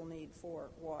physical need for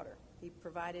water. He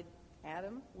provided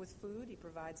Adam with food. He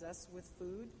provides us with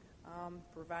food.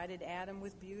 Provided Adam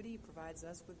with beauty, he provides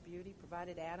us with beauty,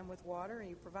 provided Adam with water, and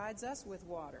he provides us with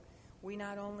water. We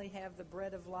not only have the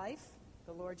bread of life,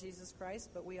 the Lord Jesus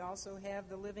Christ, but we also have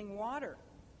the living water,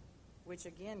 which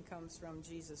again comes from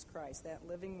Jesus Christ. That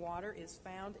living water is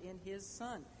found in his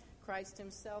Son. Christ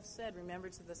himself said, remember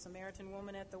to the Samaritan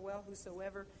woman at the well,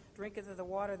 whosoever drinketh of the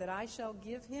water that I shall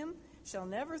give him shall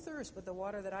never thirst, but the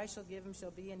water that I shall give him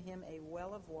shall be in him a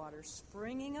well of water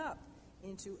springing up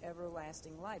into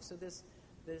everlasting life. So this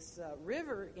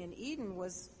river in Eden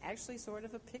was actually sort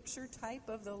of a picture type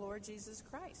of the Lord Jesus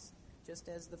Christ, just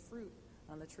as the fruit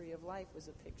on the tree of life was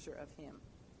a picture of him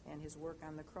and his work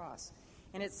on the cross.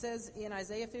 And it says in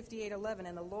Isaiah 58:11,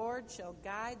 and the Lord shall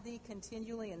guide thee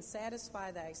continually and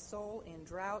satisfy thy soul in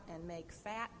drought and make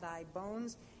fat thy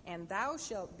bones, and thou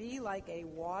shalt be like a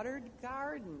watered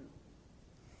garden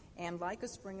and like a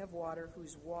spring of water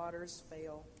whose waters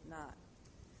fail not.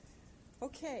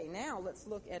 Okay, now let's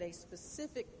look at a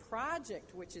specific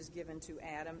project which is given to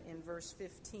Adam in verse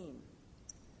 15.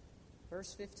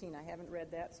 Verse 15, I haven't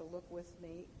read that, so look with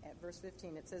me at verse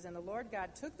 15. It says, "And the Lord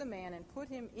God took the man and put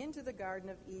him into the Garden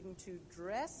of Eden to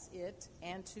dress it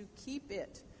and to keep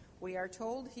it." We are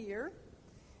told here,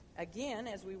 again,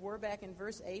 as we were back in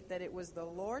verse 8, that it was the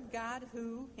Lord God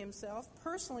who himself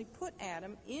personally put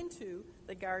Adam into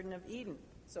the Garden of Eden.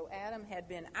 So Adam had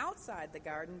been outside the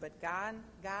garden, but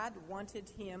God wanted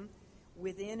him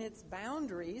within its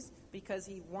boundaries because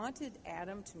he wanted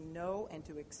Adam to know and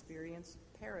to experience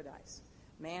paradise.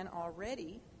 Man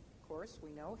already, of course,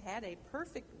 we know, had a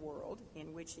perfect world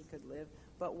in which he could live,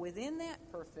 but within that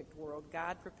perfect world,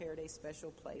 God prepared a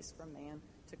special place for man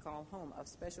to call home, a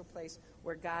special place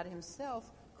where God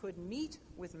himself could meet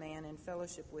with man and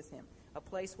fellowship with him, a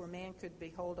place where man could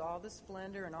behold all the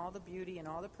splendor and all the beauty and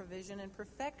all the provision and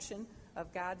perfection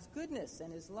of God's goodness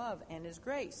and his love and his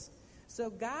grace. So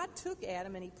God took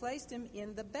Adam and he placed him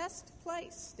in the best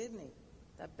place, didn't he?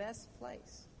 The best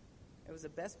place. It was the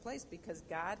best place because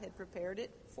God had prepared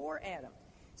it for Adam.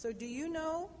 So do you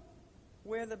know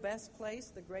where the best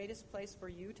place, the greatest place for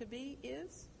you to be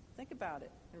is? Think about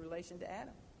it in relation to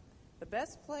Adam. The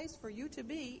best place for you to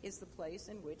be is the place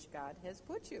in which God has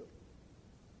put you.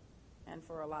 And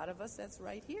for a lot of us, that's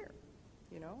right here,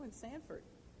 in Sanford.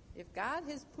 If God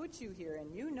has put you here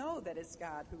and you know that it's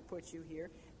God who put you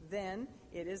here, then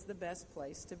it is the best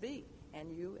place to be.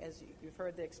 And you, as you've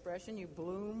heard the expression, you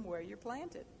bloom where you're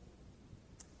planted.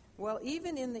 Well,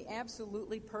 even in the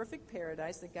absolutely perfect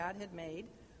paradise that God had made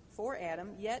for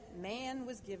Adam, yet man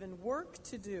was given work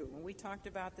to do. And we talked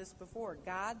about this before.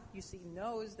 God, you see,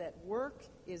 knows that work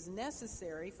is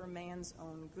necessary for man's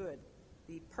own good.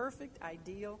 The perfect,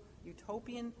 ideal,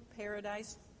 utopian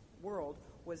paradise world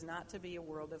was not to be a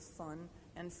world of fun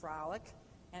and frolic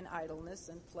and idleness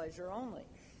and pleasure only,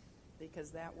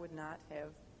 because that would not have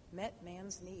met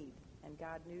man's need, and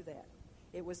God knew that.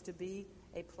 It was to be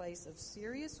a place of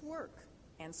serious work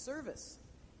and service.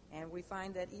 And we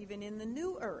find that even in the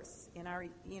new earth, in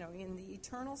the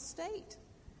eternal state,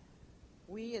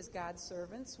 we as God's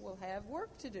servants will have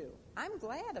work to do. I'm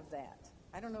glad of that.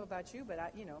 I don't know about you, but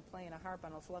playing a harp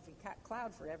on a fluffy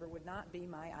cloud forever would not be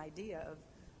my idea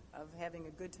of having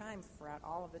a good time throughout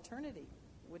all of eternity.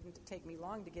 It wouldn't take me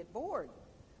long to get bored.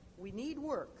 We need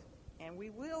work, and we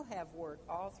will have work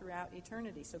all throughout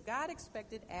eternity. So God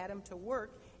expected Adam to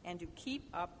work and to keep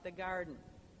up the garden.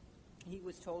 He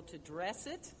was told to dress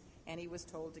it, and he was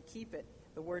told to keep it.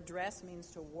 The word dress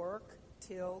means to work,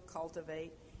 till,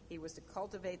 cultivate. He was to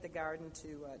cultivate the garden,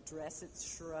 to dress its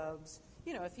shrubs.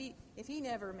 If he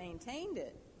never maintained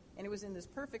it, and it was in this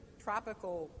perfect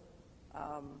tropical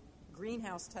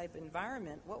greenhouse-type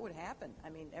environment, what would happen? I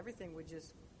mean, everything would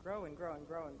just grow and grow and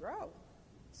grow and grow.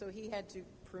 So he had to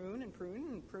prune and prune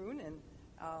and prune, and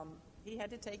he had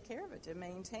to take care of it, to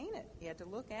maintain it. He had to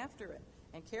look after it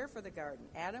and care for the garden.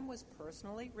 Adam was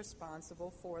personally responsible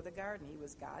for the garden. He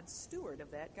was God's steward of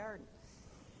that garden.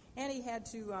 And he had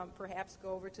to perhaps go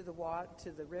over to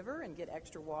the river and get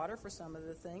extra water for some of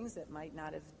the things that might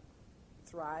not have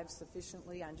thrived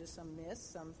sufficiently on just some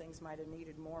mist. Some things might have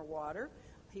needed more water.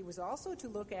 He was also to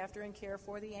look after and care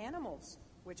for the animals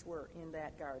which were in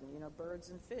that garden, birds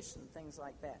and fish and things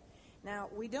like that. Now,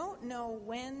 we don't know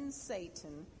when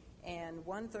Satan and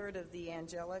 1/3 of the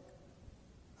angelic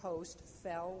host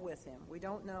fell with him. We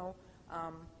don't know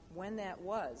when that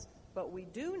was, but we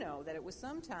do know that it was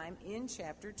sometime in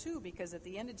chapter 2, because at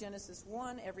the end of Genesis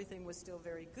 1, everything was still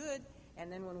very good,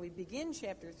 and then when we begin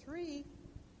chapter 3,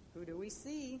 who do we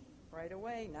see right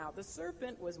away? Now, the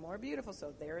serpent was more beautiful,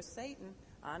 so there's Satan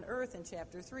on earth in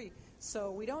chapter 3.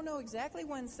 So we don't know exactly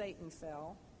when Satan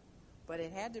fell, but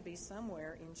it had to be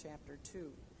somewhere in chapter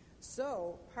 2.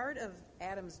 So part of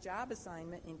Adam's job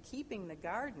assignment in keeping the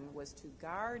garden was to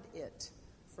guard it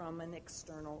from an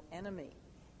external enemy.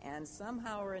 And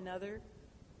somehow or another,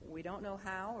 we don't know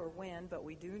how or when, but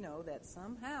we do know that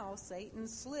somehow Satan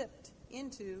slipped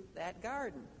into that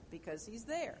garden, because he's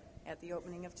there at the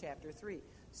opening of chapter 3.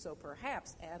 So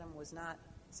perhaps Adam was not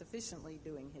sufficiently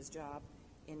doing his job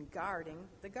in guarding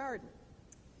the garden.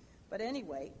 But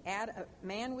anyway,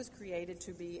 man was created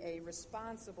to be a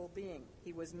responsible being.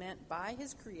 He was meant by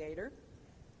his Creator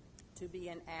to be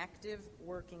an active,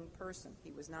 working person.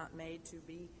 He was not made to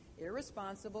be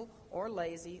irresponsible or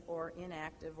lazy or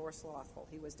inactive or slothful.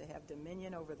 He was to have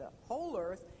dominion over the whole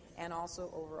earth and also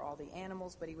over all the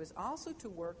animals, but he was also to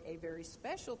work a very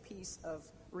special piece of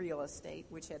real estate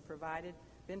which had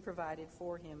been provided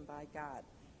for him by God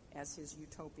as his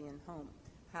utopian home.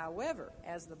 However,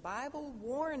 as the Bible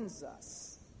warns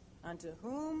us, unto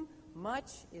whom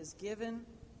much is given,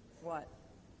 what?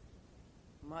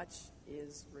 Much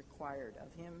is required.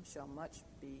 Of him shall much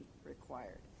be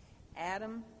required.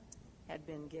 Adam had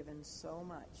been given so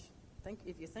much.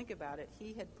 If you think about it,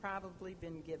 he had probably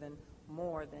been given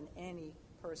more than any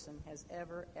person has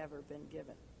ever been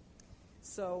given.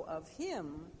 So of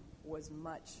him was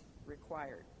much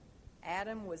required.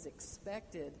 Adam was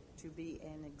expected to be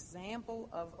an example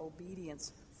of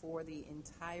obedience for the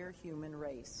entire human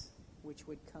race, which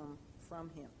would come from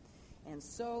him. And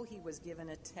so he was given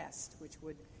a test which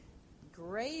would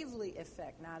gravely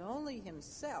affect not only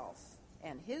himself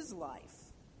and his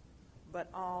life, but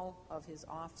all of his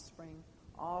offspring,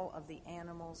 all of the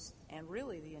animals, and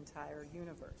really the entire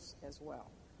universe as well.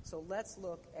 So let's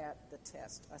look at the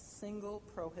test, a single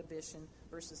prohibition,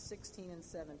 verses 16 and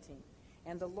 17.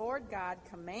 And the Lord God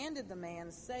commanded the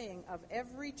man, saying, Of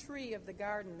every tree of the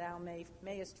garden thou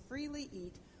mayest freely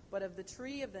eat, but of the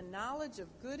tree of the knowledge of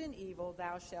good and evil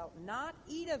thou shalt not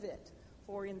eat of it.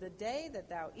 For in the day that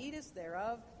thou eatest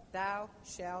thereof, thou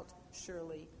shalt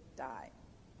surely die.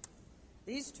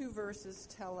 These two verses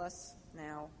tell us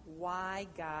now why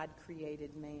God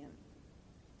created man.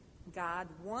 God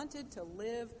wanted to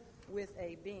live with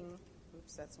a being,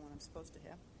 that's the one I'm supposed to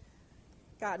have.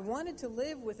 God wanted to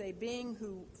live with a being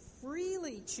who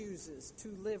freely chooses to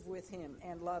live with him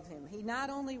and love him. He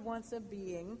not only wants a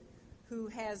being who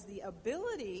has the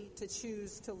ability to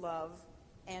choose to love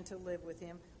and to live with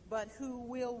him, but who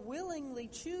will willingly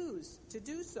choose to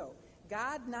do so.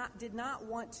 God did not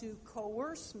want to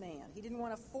coerce man. He didn't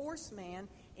want to force man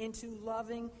into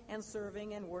loving and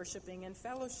serving and worshiping and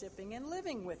fellowshipping and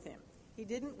living with him. He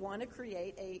didn't want to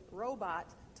create a robot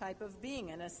type of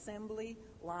being, an assembly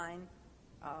line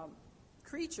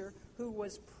creature who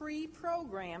was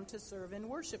pre-programmed to serve and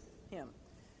worship him.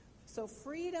 So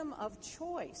freedom of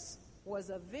choice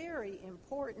was a very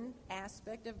important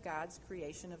aspect of God's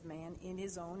creation of man in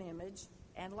his own image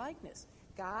and likeness.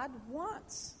 God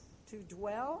wants to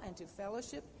dwell and to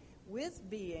fellowship with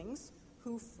beings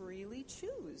who freely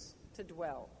choose to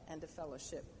dwell and to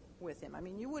fellowship with him. I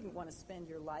mean, you wouldn't want to spend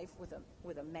your life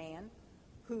with a man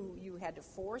who you had to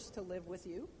force to live with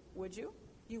you, would you?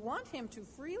 You want him to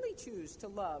freely choose to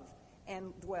love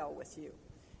and dwell with you.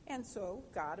 And so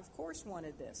God, of course,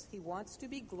 wanted this. He wants to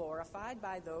be glorified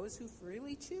by those who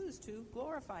freely choose to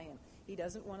glorify him. He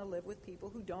doesn't want to live with people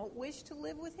who don't wish to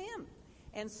live with him.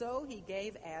 And so he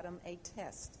gave Adam a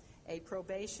test, a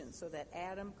probation, so that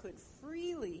Adam could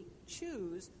freely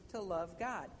choose to love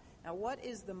God. Now, what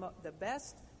is the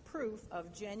best proof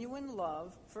of genuine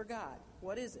love for God?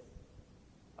 What is it?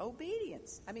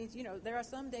 Obedience. I mean, there are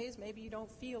some days maybe you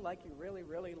don't feel like you really,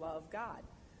 really love God.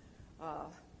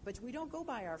 But we don't go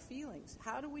by our feelings.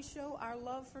 How do we show our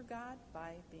love for God?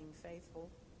 By being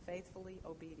faithfully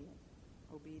obedient.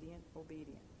 Obedient.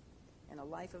 And a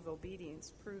life of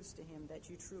obedience proves to him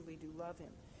that you truly do love him.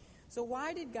 So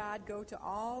why did God go to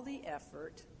all the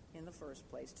effort in the first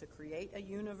place to create a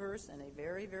universe and a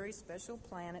very, very special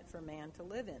planet for man to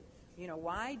live in?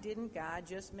 Why didn't God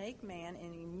just make man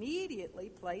and immediately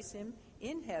place him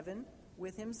in heaven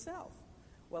with himself?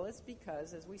 Well, it's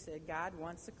because, as we said, God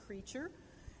wants a creature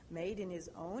made in his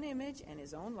own image and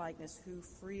his own likeness who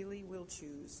freely will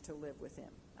choose to live with him.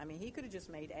 I mean, he could have just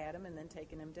made Adam and then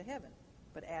taken him to heaven.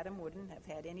 But Adam wouldn't have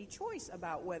had any choice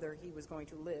about whether he was going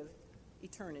to live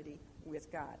eternity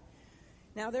with God.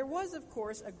 Now, there was, of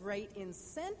course, a great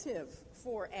incentive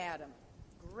for Adam.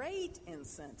 Great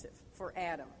incentive for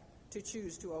Adam to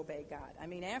choose to obey God. I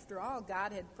mean, after all,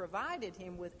 God had provided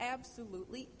him with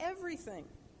absolutely everything.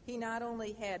 He not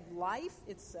only had life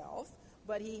itself,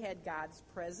 but he had God's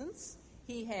presence.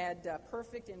 He had a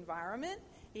perfect environment.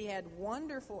 He had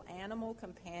wonderful animal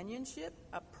companionship,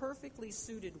 a perfectly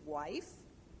suited wife,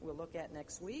 we'll look at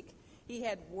next week. He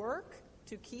had work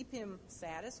to keep him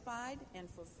satisfied and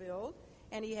fulfilled,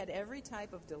 and he had every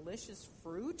type of delicious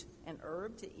fruit and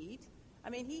herb to eat. I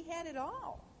mean, he had it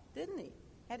all, didn't he?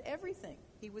 Had everything.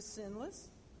 He was sinless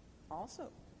also.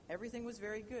 Everything was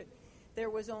very good. There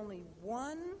was only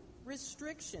one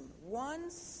restriction, one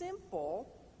simple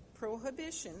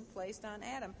prohibition placed on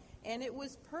Adam, and it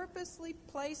was purposely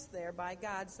placed there by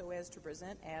God so as to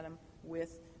present Adam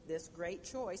with this great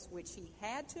choice, which he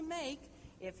had to make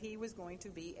if he was going to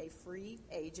be a free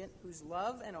agent whose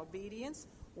love and obedience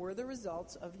were the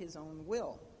results of his own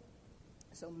will.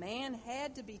 So man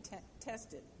had to be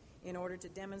tested in order to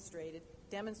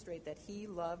demonstrate that he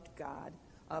loved God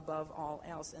above all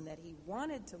else, and that he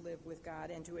wanted to live with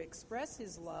God and to express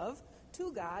his love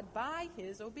to God by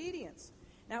his obedience.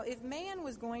 Now, if man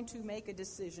was going to make a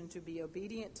decision to be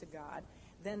obedient to God,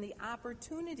 then the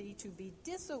opportunity to be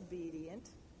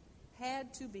disobedient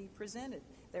had to be presented.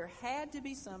 There had to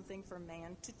be something for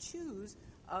man to choose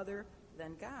other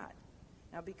than God.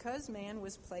 Now, because man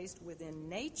was placed within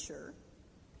nature,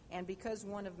 And because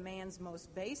one of man's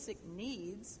most basic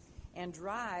needs and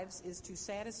drives is to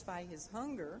satisfy his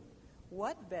hunger,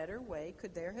 what better way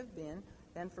could there have been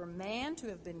than for man to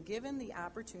have been given the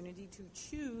opportunity to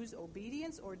choose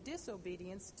obedience or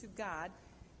disobedience to God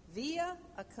via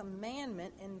a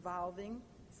commandment involving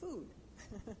food,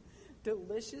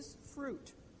 delicious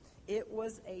fruit. It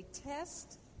was a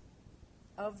test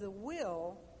of the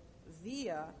will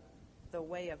via the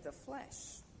way of the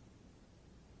flesh.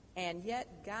 And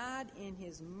yet God, in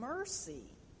his mercy,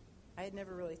 I had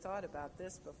never really thought about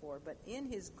this before, but in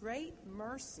his great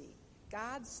mercy,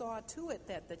 God saw to it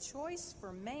that the choice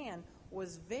for man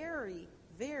was very,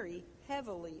 very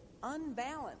heavily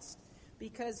unbalanced,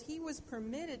 because he was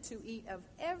permitted to eat of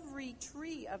every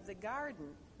tree of the garden.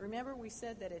 Remember, we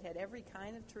said that it had every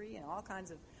kind of tree and all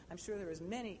kinds of, I'm sure there was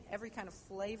every kind of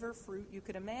flavor fruit you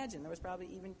could imagine. There was probably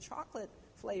even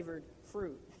chocolate-flavored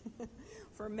fruit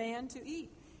for man to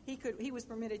eat. He was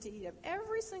permitted to eat of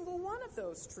every single one of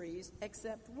those trees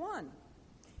except one.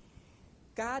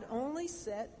 God only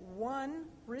set one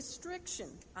restriction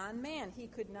on man. He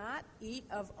could not eat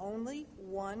of only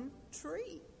one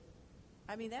tree.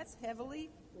 I mean, that's heavily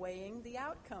weighing the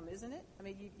outcome, isn't it? I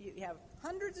mean, you have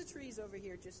hundreds of trees over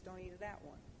here, just don't eat of that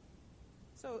one.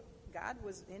 So God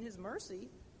was, in his mercy,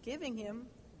 giving him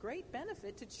great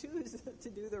benefit to choose to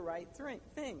do the right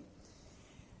thing.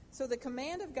 So the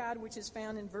command of God, which is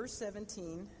found in verse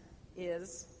 17,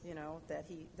 is, that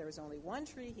there was only one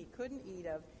tree he couldn't eat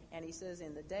of, and he says,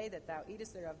 in the day that thou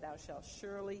eatest thereof, thou shalt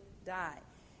surely die.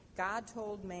 God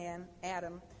told man,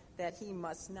 Adam, that he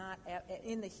must not,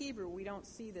 in the Hebrew, we don't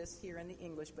see this here in the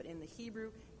English, but in the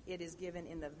Hebrew, it is given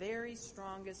in the very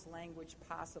strongest language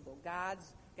possible. God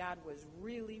was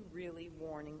really, really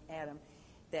warning Adam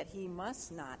that he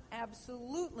must not,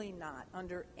 absolutely not,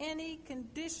 under any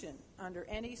condition, under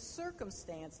any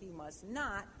circumstance, he must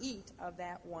not eat of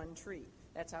that one tree.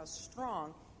 That's how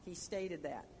strong he stated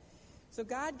that. So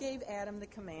God gave Adam the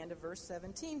command of verse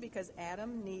 17 because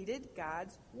Adam needed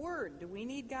God's word. Do we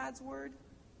need God's word?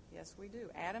 Yes, we do.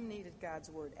 Adam needed God's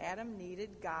word. Adam needed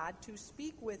God to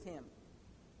speak with him.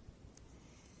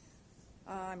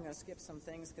 I'm going to skip some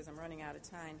things because I'm running out of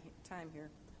time here.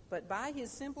 But by his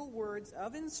simple words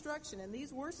of instruction, and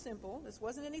these were simple, this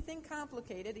wasn't anything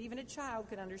complicated, even a child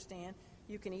could understand,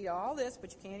 you can eat all this,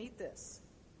 but you can't eat this.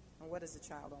 And what does a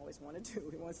child always want to do?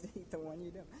 He wants to eat the one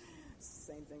you do.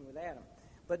 Same thing with Adam.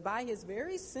 But by his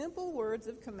very simple words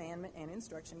of commandment and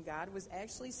instruction, God was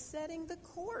actually setting the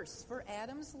course for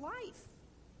Adam's life.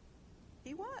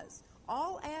 He was.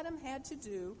 All Adam had to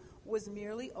do was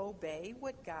merely obey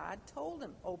what God told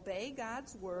him. Obey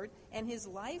God's word, and his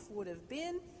life would have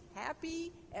been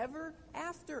happy ever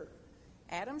after.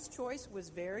 Adam's choice was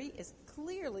very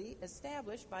clearly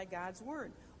established by God's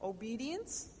word.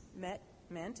 Obedience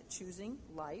meant choosing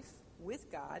life with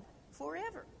God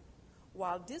forever,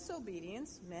 while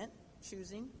disobedience meant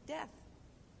choosing death,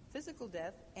 physical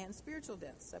death and spiritual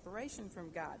death, separation from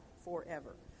God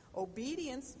forever.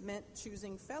 Obedience meant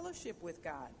choosing fellowship with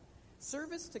God,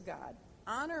 service to God,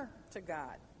 honor to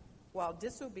God, while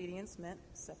disobedience meant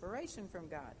separation from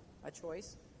God, a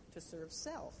choice to serve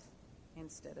self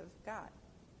instead of God,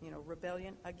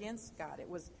 rebellion against God. It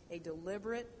was a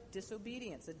deliberate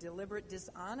disobedience, a deliberate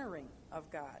dishonoring of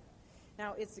God.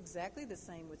 Now, it's exactly the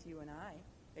same with you and I,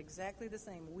 exactly the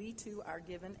same. We too are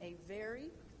given a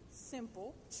very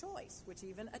simple choice, which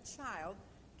even a child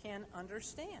can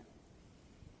understand.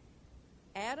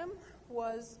 Adam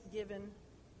was given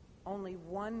only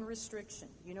one restriction.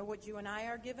 You know what you and I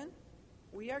are given?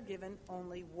 We are given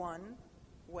only one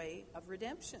way of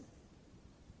redemption.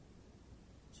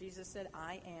 Jesus said,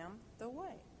 I am the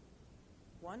way.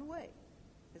 One way.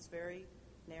 It's very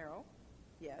narrow,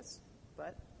 yes,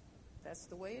 but that's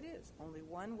the way it is. Only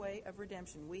one way of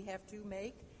redemption. We have to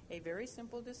make a very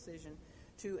simple decision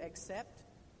to accept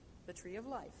the tree of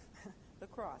life, the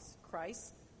cross,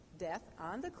 Christ's death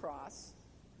on the cross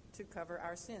to cover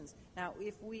our sins. Now,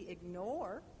 if we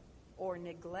ignore or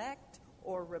neglect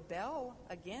or rebel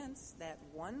against that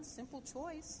one simple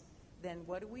choice, then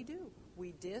what do?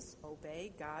 We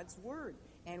disobey God's word.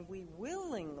 And we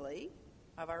willingly,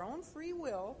 of our own free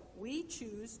will, we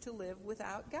choose to live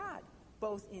without God,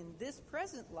 both in this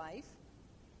present life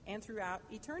and throughout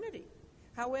eternity.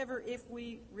 However, if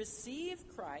we receive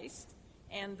Christ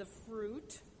and the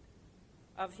fruit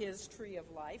of his tree of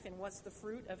life, and what's the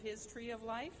fruit of his tree of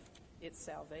life? It's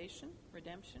salvation,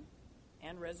 redemption,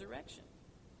 and resurrection.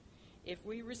 If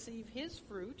we receive his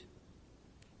fruit,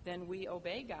 then we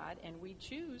obey God and we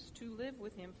choose to live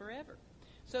with him forever.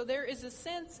 So there is a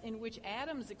sense in which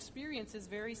Adam's experience is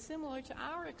very similar to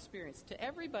our experience, to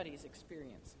everybody's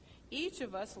experience. each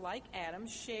of us, like Adam,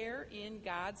 share in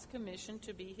God's commission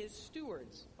to be his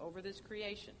stewards over this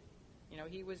creation. You know,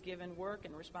 he was given work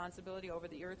and responsibility over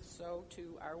the earth, so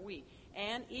too are we.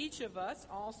 And each of us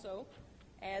also,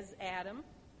 as Adam,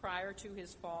 prior to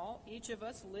his fall, each of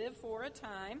us live for a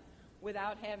time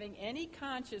without having any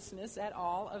consciousness at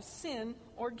all of sin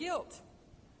or guilt.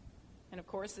 And of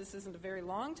course, this isn't a very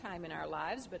long time in our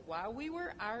lives, but while we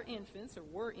were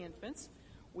infants,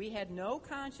 we had no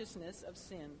consciousness of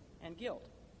sin and guilt.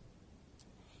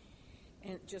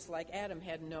 And just like Adam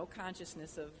had no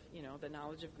consciousness of, the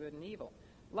knowledge of good and evil.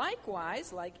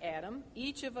 Likewise, like Adam,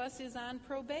 each of us is on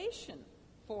probation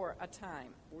for a time.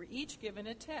 We're each given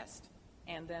a test.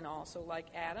 And then also, like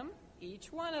Adam,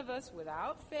 each one of us,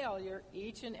 without failure,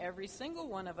 each and every single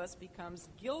one of us becomes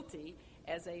guilty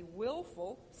as a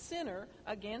willful sinner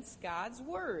against God's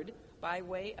word by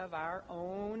way of our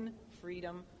own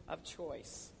freedom of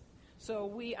choice. So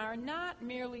we are not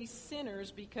merely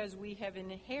sinners because we have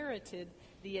inherited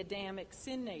the Adamic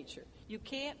sin nature. You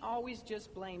can't always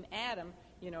just blame Adam,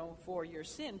 for your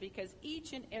sin, because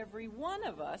each and every one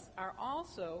of us are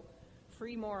also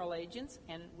free moral agents,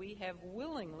 and we have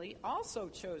willingly also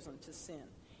chosen to sin.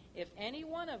 If any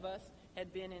one of us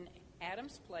had been in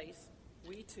Adam's place,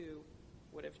 we too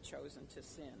would have chosen to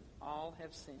sin. All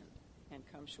have sinned and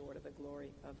come short of the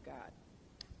glory of God.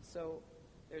 So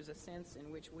there's a sense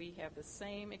in which we have the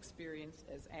same experience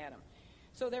as Adam.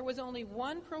 So there was only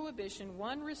one prohibition,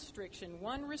 one restriction,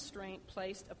 one restraint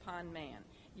placed upon man.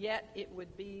 Yet it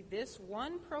would be this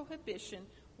one prohibition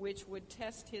which would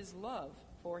test his love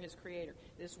for his Creator.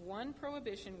 This one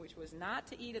prohibition, which was not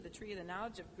to eat of the tree of the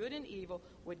knowledge of good and evil,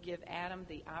 would give Adam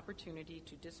the opportunity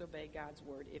to disobey God's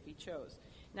word if he chose.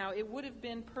 Now, it would have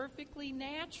been perfectly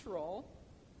natural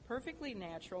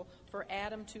for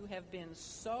Adam to have been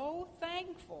so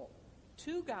thankful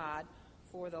to God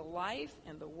for the life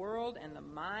and the world and the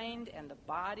mind and the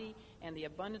body and the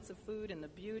abundance of food and the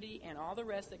beauty and all the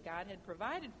rest that God had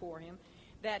provided for him,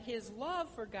 that his love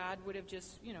for God would have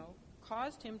just,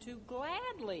 caused him to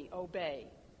gladly obey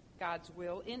God's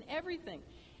will in everything.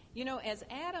 As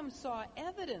Adam saw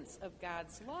evidence of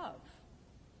God's love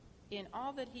in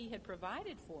all that he had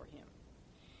provided for him,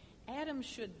 Adam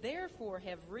should therefore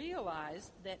have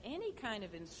realized that any kind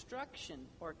of instruction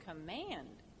or command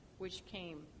which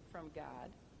came from God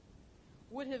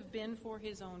would have been for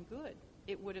his own good.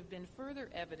 It would have been further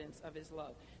evidence of his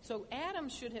love. So Adam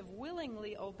should have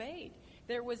willingly obeyed.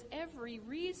 There was every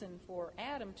reason for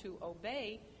Adam to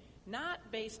obey, not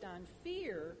based on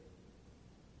fear,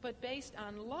 but based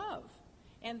on love.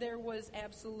 And there was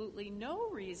absolutely no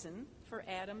reason for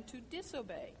Adam to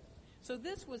disobey. So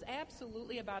this was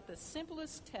absolutely about the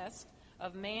simplest test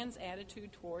of man's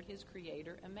attitude toward his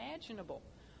Creator imaginable.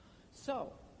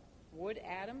 So, would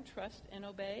Adam trust and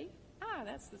obey?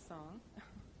 That's the song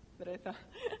that I thought.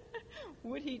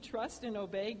 Would he trust and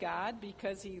obey God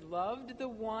because he loved the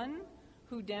one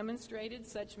who demonstrated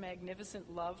such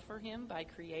magnificent love for him by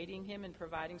creating him and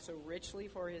providing so richly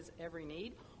for his every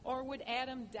need? Or would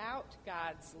Adam doubt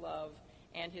God's love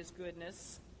and his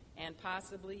goodness and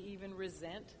possibly even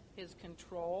resent his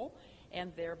control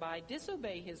and thereby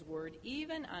disobey his word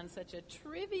even on such a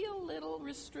trivial little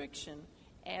restriction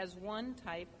as one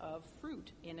type of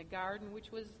fruit in a garden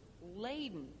which was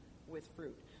laden with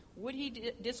fruit? Would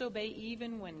he disobey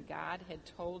even when God had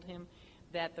told him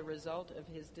that the result of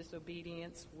his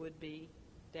disobedience would be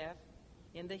death?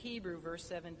 In the Hebrew, verse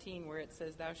 17, where it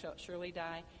says, "Thou shalt surely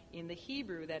die," in the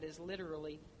Hebrew, that is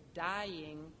literally,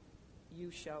 dying,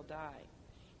 you shall die.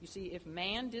 You see, if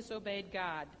man disobeyed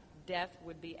God, death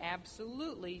would be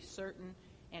absolutely certain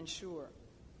and sure.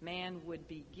 Man would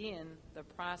begin the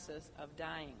process of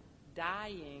dying.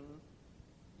 Dying,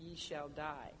 ye shall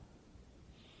die.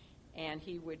 And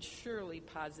he would surely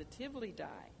positively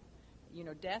die.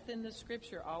 Death in the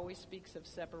Scripture always speaks of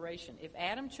separation. If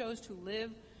Adam chose to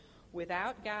live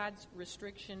without God's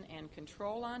restriction and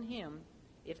control on him,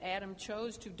 if Adam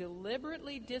chose to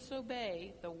deliberately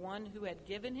disobey the one who had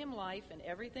given him life and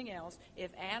everything else,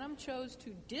 if Adam chose to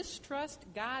distrust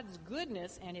God's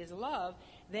goodness and his love,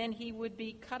 then he would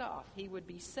be cut off. He would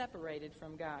be separated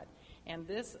from God. And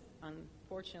this,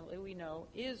 unfortunately, we know,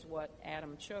 is what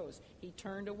Adam chose. He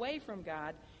turned away from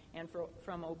God and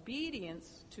from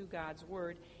obedience to God's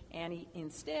word, and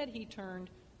instead he turned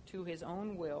to his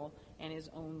own will and his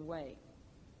own way.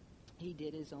 He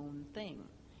did his own thing.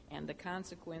 And the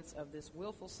consequence of this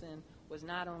willful sin was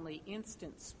not only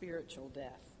instant spiritual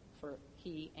death for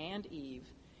he and Eve,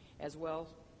 as well,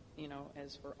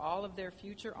 as for all of their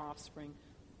future offspring,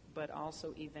 but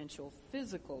also eventual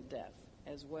physical death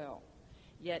as well.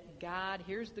 Yet God,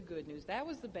 here's the good news. That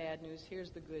was the bad news. Here's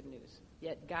the good news.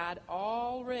 Yet God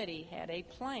already had a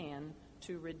plan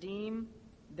to redeem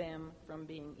them from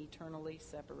being eternally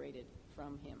separated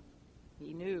from him.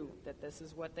 He knew that this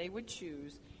is what they would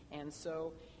choose, and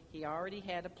so he already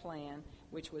had a plan,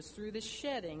 which was through the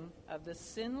shedding of the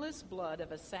sinless blood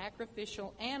of a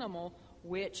sacrificial animal,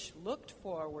 which looked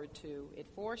forward to, it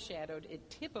foreshadowed, it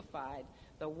typified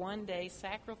the one-day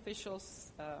sacrificial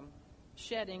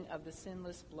shedding of the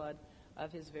sinless blood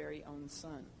of his very own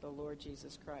Son, the Lord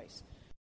Jesus Christ.